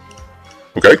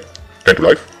 Okay, 10 to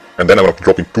life. And then I'm gonna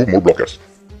drop in 2 more blockers.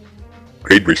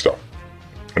 Great stuff.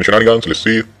 Any shenanigans? Let's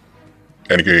see.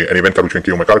 Any event card which can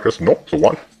kill my characters? No. So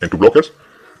 1 and 2 blockers.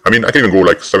 I mean, I can even go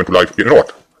like 7 to life. You know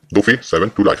what? Doffy, 7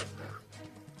 to life.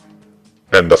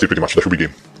 And that's it pretty much. That should be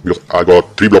game. Because I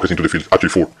got 3 blockers into the field. Actually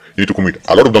 4. You need to commit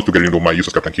a lot of dons to get rid of my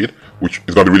Useless Captain Kid, which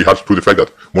is gonna be really hard through the fact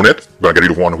that Monet gonna get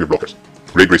rid of 1 of your blockers.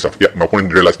 Great stuff. Yeah, my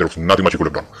opponent realized there was nothing much he could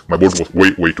have done. My board was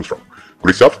way too strong.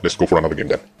 Great stuff. Let's go for another game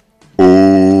then.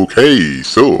 Okay,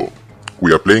 so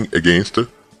we are playing against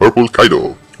Purple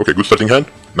Kaido. Okay, good starting hand.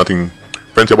 Nothing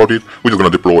fancy about it. We're just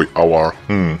gonna deploy our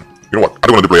you know what? I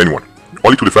don't wanna deploy anyone.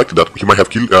 Only to the fact that he might have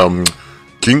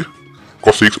King,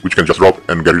 cost 6, which can just drop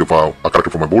and get rid of a character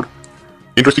from my board.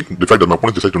 Interesting, the fact that my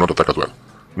opponent decided to not attack as well.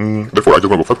 Therefore, I just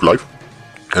want to go 5 to life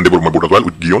and develop my board as well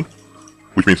with Gion,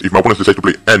 which means if my opponent decides to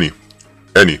play any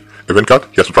event card,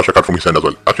 he has to trash a card from his hand as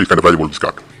well. Actually, it's kind of valuable, this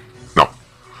card. Now,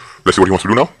 let's see what he wants to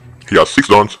do now. He has 6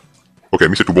 dons. Okay,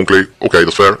 miss it to Bone Clay. Okay,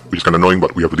 that's fair, which is kind of annoying,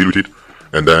 but we have to deal with it.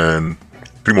 And then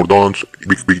 3 more dons,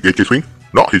 big 8k swing.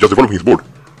 No, he's just developing his board.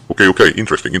 Okay,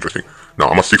 interesting. Now,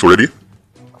 I'm at 6 already.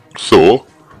 So,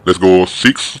 let's go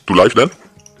 6 to life then.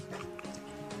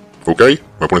 Okay,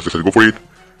 my opponent decided to go for it.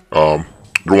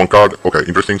 Draw 1 card. Okay,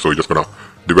 interesting. So he's just gonna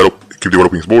keep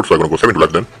developing his board. So I'm gonna go 7 to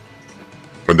life then.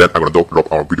 And then I'm gonna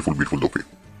drop our beautiful Doffy.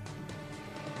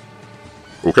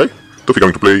 Okay, Doffy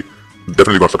coming to play.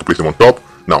 Definitely gonna start to place them on top.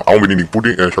 Now, I won't be needing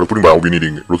Shadow Pudding, but I'll be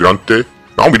needing Rosinante.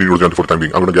 Now, I won't be needing Rosinante for the time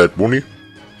being. I'm gonna get Bonnie.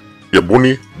 Yeah,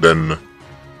 Bonnie, then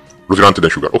Rosinante, then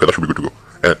Sugar. Okay, that should be good to go.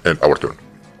 And our turn.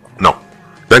 Now,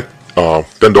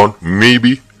 then Dawn,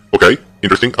 maybe. Okay,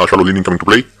 interesting. Shallow Leaning coming to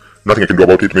play. Nothing I can do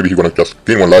about it. Maybe he's gonna just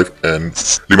gain 1 life and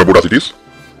leave my board as it is.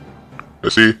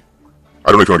 Let's see.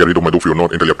 I don't know if he's gonna get rid of my Doffy or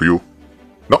not. Entirely up to you.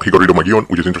 No, he got rid of my Gion,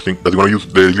 which is interesting. Does he gonna use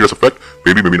the Lyria's effect?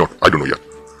 Maybe not. I don't know yet.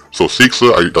 So 6,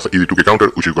 that's an easy 2k counter,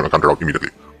 which is gonna counter out immediately.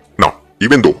 Now,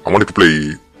 even though I wanted to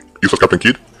play Useless Captain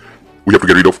Kid, we have to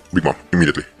get rid of Big Mom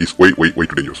immediately. He's way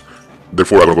too dangerous.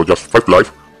 Therefore, I'm gonna go just 5 to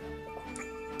life.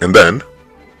 And then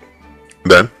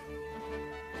I'm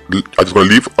just gonna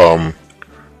leave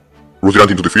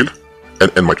Rosinante into the field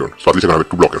and end my turn. So at least I'm gonna have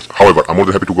 2 blockers. However, I'm more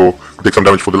than happy to go to take some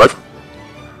damage for the life.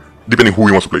 Depending who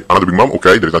he wants to play. Another Big Mom,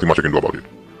 okay, there is nothing much I can do about it.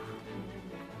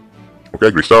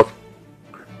 Okay, great stuff.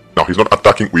 Now he's not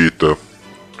attacking with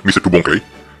Mr. Tubonke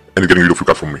and he's getting rid of few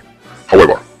cards from me.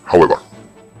 However.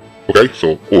 Okay,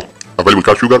 so a valuable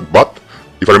card Sugar, but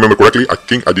if I remember correctly, I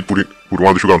think I did put 1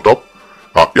 of the Sugar on top.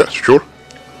 Yes, sure.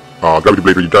 Gravity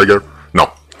Blade, Raging Tiger.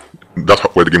 Now, that's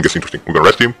where the game gets interesting. We're gonna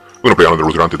rest him. We're gonna play another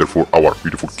Rosinante, therefore our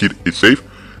beautiful kid is safe.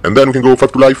 And then we can go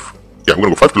 5 to life. Yeah, we're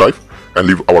gonna go 5 to life and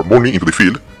leave our Bonnie into the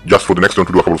field just for the next turn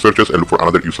to do a couple of searches and look for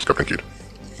another Useless Captain Kid.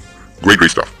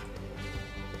 great stuff.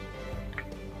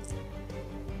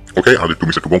 Okay, another 2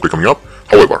 Mr. Bonk coming up.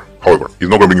 However, it's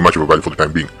not going to bring you much of a value for the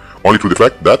time being. Only through the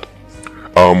fact that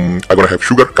I'm going to have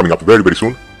Sugar coming up very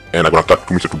soon, and I'm going to attack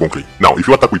 2 Mr. Bonk. Now, if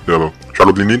you attack with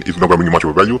Charlotte Linin, it's not going to bring you much of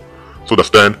a value. So that's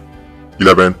 10,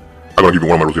 11, I'm going to give you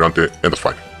one of my Rosinante, and that's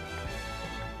fine.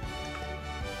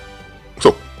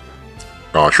 So,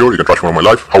 sure, you can trash one of my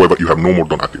life, however, you have no more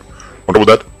Don active. On top of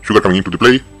that, Sugar coming into the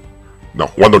play. Now,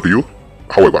 1 Don to you.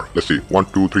 However, let's see, 1,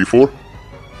 2, 3, 4,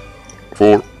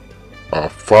 4,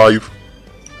 5.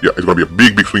 Yeah, it's gonna be a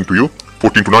big swing to you.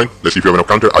 14 to 9. Let's see if you have enough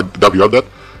counter. I doubt you have that.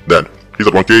 Then he's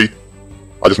at 1k.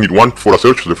 I just need 1 for a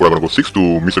search, so therefore I'm gonna go 6 to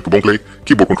Mr. Bonk,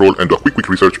 keyboard control, and do a quick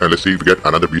research, and let's see if we get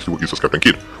another beast who uses Captain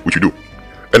Kid, which you do.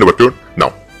 End of our turn.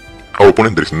 Now, our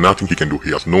opponent, there is nothing he can do.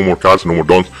 He has no more cards, no more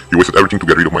dons. He wasted everything to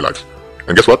get rid of my lives.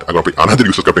 And guess what? I'm gonna play another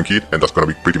useless Captain Kid, and that's gonna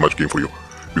be pretty much game for you,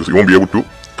 because you won't be able to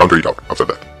counter it out after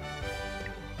that.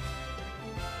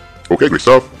 Okay, great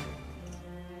stuff.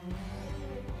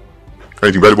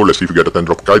 Anything valuable? Let's see if we get a 10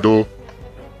 drop Kaido.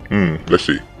 Let's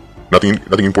see.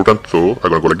 Nothing important, so I'm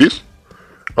gonna go like this.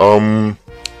 I don't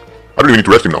even need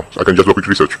to rest him now, so I can just do a quick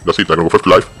research. That's it, I'm gonna go first to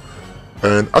life.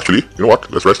 And actually, you know what?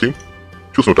 Let's rest him.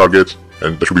 Choose no targets,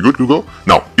 and that should be good to go.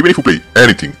 Now, even if you play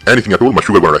anything at all, my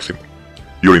Sugar gonna rest him.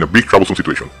 You're in a big troublesome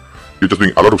situation. You're just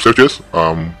doing a lot of searches.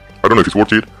 I don't know if it's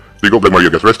worth it. There you go, Black Maria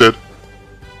gets rested.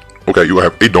 Okay, you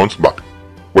have 8 dons, but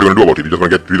what are you gonna do about it? You're just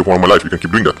gonna get rid of one of my life. You can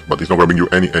keep doing that, but it's not gonna bring you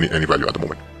any value at the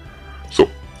moment. So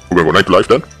we're gonna go 9 to life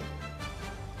then.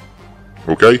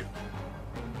 Okay.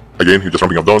 Again, you're just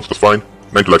ramping up dons. That's fine.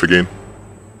 9 to life again.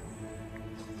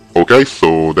 Okay,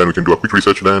 so then we can do a quick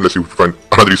research. Then let's see if we find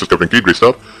another useless Captain Kid. Great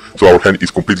stuff. So our hand is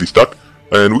completely stuck,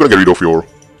 and we're gonna get rid of your.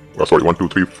 Sorry, 1, 2,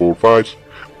 3, 4, 5.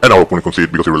 And our opponent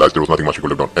conceded because he realized there was nothing much he could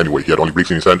have done. Anyway, he had only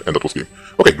bricks in his hand, and that was game.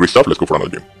 Okay, great stuff. Let's go for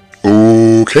another game.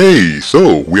 Okay,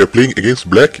 so we are playing against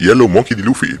Black Yellow Monkey D.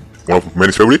 Luffy, one of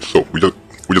many favorites. So we're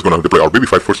just gonna deploy our baby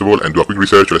 5 first of all and do a quick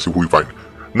research. Let's see who we find.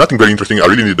 Nothing very interesting. I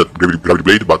really need that gravity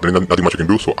blade, but there's nothing much I can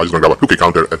do. So I'm just gonna grab a 2k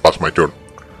counter and pass my turn.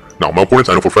 Now my opponent,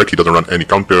 I know for a fact he doesn't run any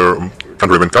counter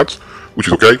event cards, which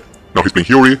is okay. Now he's playing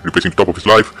Hiyori, replacing the top of his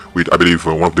life with I believe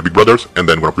one of the big brothers, and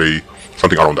then gonna play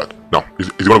something around that. Now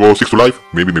is he gonna go 6 to life?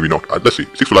 Maybe not. Let's see.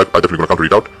 6 to life. I definitely gonna counter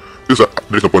it out.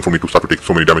 There's no point for me to start to take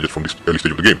so many damages from this early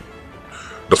stage of the game.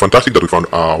 That's fantastic that we found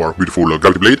our beautiful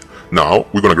gravity blade. Now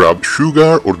we're gonna grab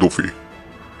Sugar or Doffy.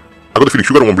 I got the feeling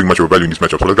Sugar won't bring much of a value in this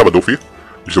matchup, so let's grab a Doffy,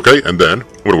 which is okay. And then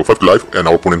I'm gonna go 5 to life, and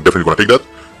our opponent definitely gonna take that.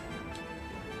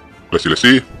 Let's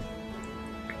see.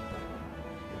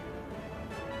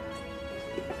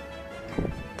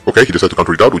 Okay, he decided to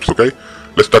counter it out, which is okay.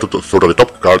 Let's start to sort out the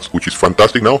top cards, which is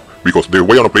fantastic now, because the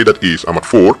way I wanna play that is I'm at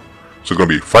 4, so it's gonna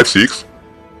be 5, 6.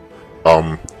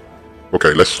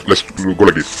 Okay, let's go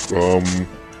like this.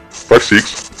 5,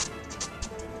 6,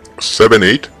 7,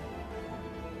 8,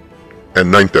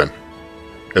 and 9, 10.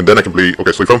 And then I can play.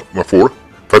 Okay, so if I'm at 4,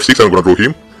 5, 6, I'm gonna draw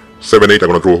him. 7, 8, I'm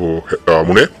gonna draw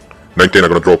Monet. 9, 10, I'm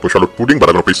gonna draw Charlotte Pudding, but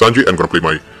I'm gonna play Sanji, and I'm gonna play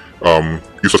my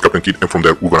useless Captain Kid, and from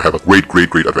there we're gonna have a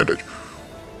great advantage.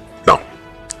 Now,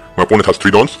 my opponent has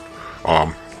 3 dons.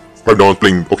 5 dons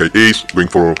playing, okay, ace, going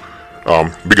for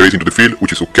bigger ace into the field,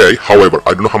 which is okay. However,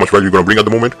 I don't know how much value you're gonna bring at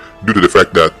the moment, due to the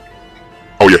fact that,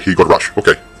 oh yeah, he got rush.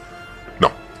 Okay.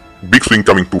 Now, big swing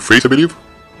coming to face, I believe.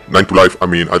 9 to life. I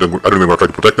mean, I don't even wanna try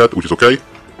to protect that, which is okay.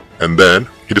 And then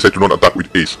he decided to not attack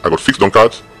with ace. I got 6 don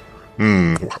cards.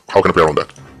 How can I play around that?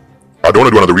 I don't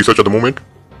wanna do another research at the moment,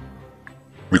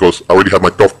 because I already have my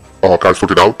top cards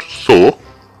sorted out. So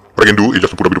what I can do is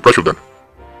just to put a bit of pressure then.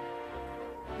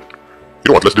 You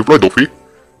know what, let's deploy Doffy.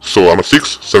 So I'm at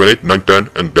 6, 7, 8, 9, 10,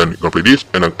 and then I'm gonna play this,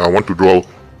 and I want to draw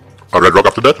a red rock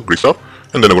after that, great stuff.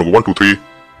 And then I'm gonna go 1, 2, 3,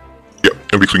 yeah,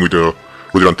 and big swing with the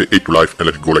Rosinante 8 to life, and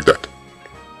let it go like that.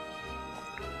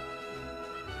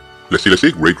 Let's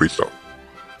see, great stuff.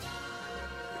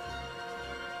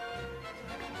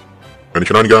 Any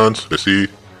shenanigans? Let's see.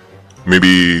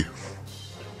 Maybe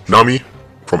Nami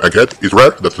from Egghead is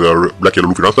rare. That's Black Yellow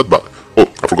Luffy runs that, but oh,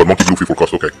 I forgot Monkey Luffy for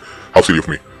cost. Okay, how silly of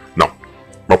me. Now,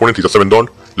 my opponent is a 7 don.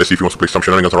 Let's see if he wants to play some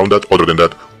shenanigans around that. Other than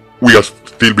that, we are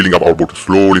still building up our board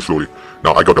slowly.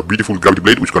 Now I got a beautiful gravity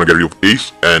blade, which is gonna get rid of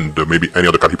ace and maybe any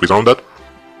other card he plays around that.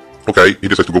 Okay, he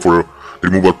decides to go for the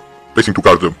removal, placing 2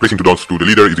 cards, placing 2 dons to the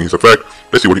leader using his effect.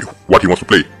 Let's see what he wants to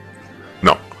play.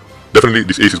 Now, definitely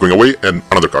this ace is going away, and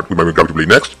another card with my gravity blade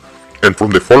next. And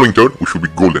from the following turn, we should be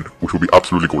golden. We should be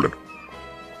absolutely golden.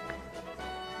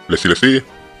 Let's see.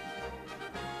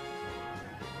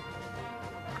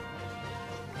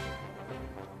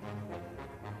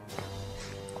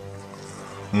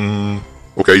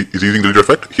 Okay, is he using the leader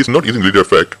effect? He's not using the leader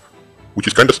effect, which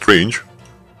is kind of strange.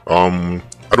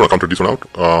 I don't want to counter this one out.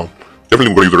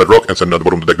 Definitely we're going to use the red rock and send at the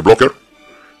bottom of the deck the blocker.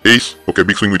 Ace, okay,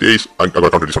 big swing with ace, I'm going to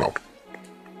counter this one out.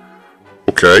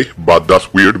 Okay, but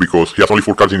that's weird because he has only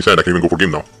 4 cards in his hand, I can even go for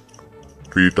game now.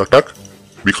 3 attack,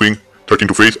 big swing, 13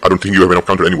 to face, I don't think you have enough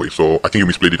counter anyway, so I think you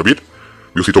misplayed it a bit.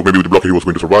 Because he thought maybe with the blocker he was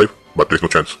going to survive, but there's no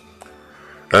chance.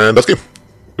 And that's game.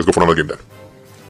 Let's go for another game then.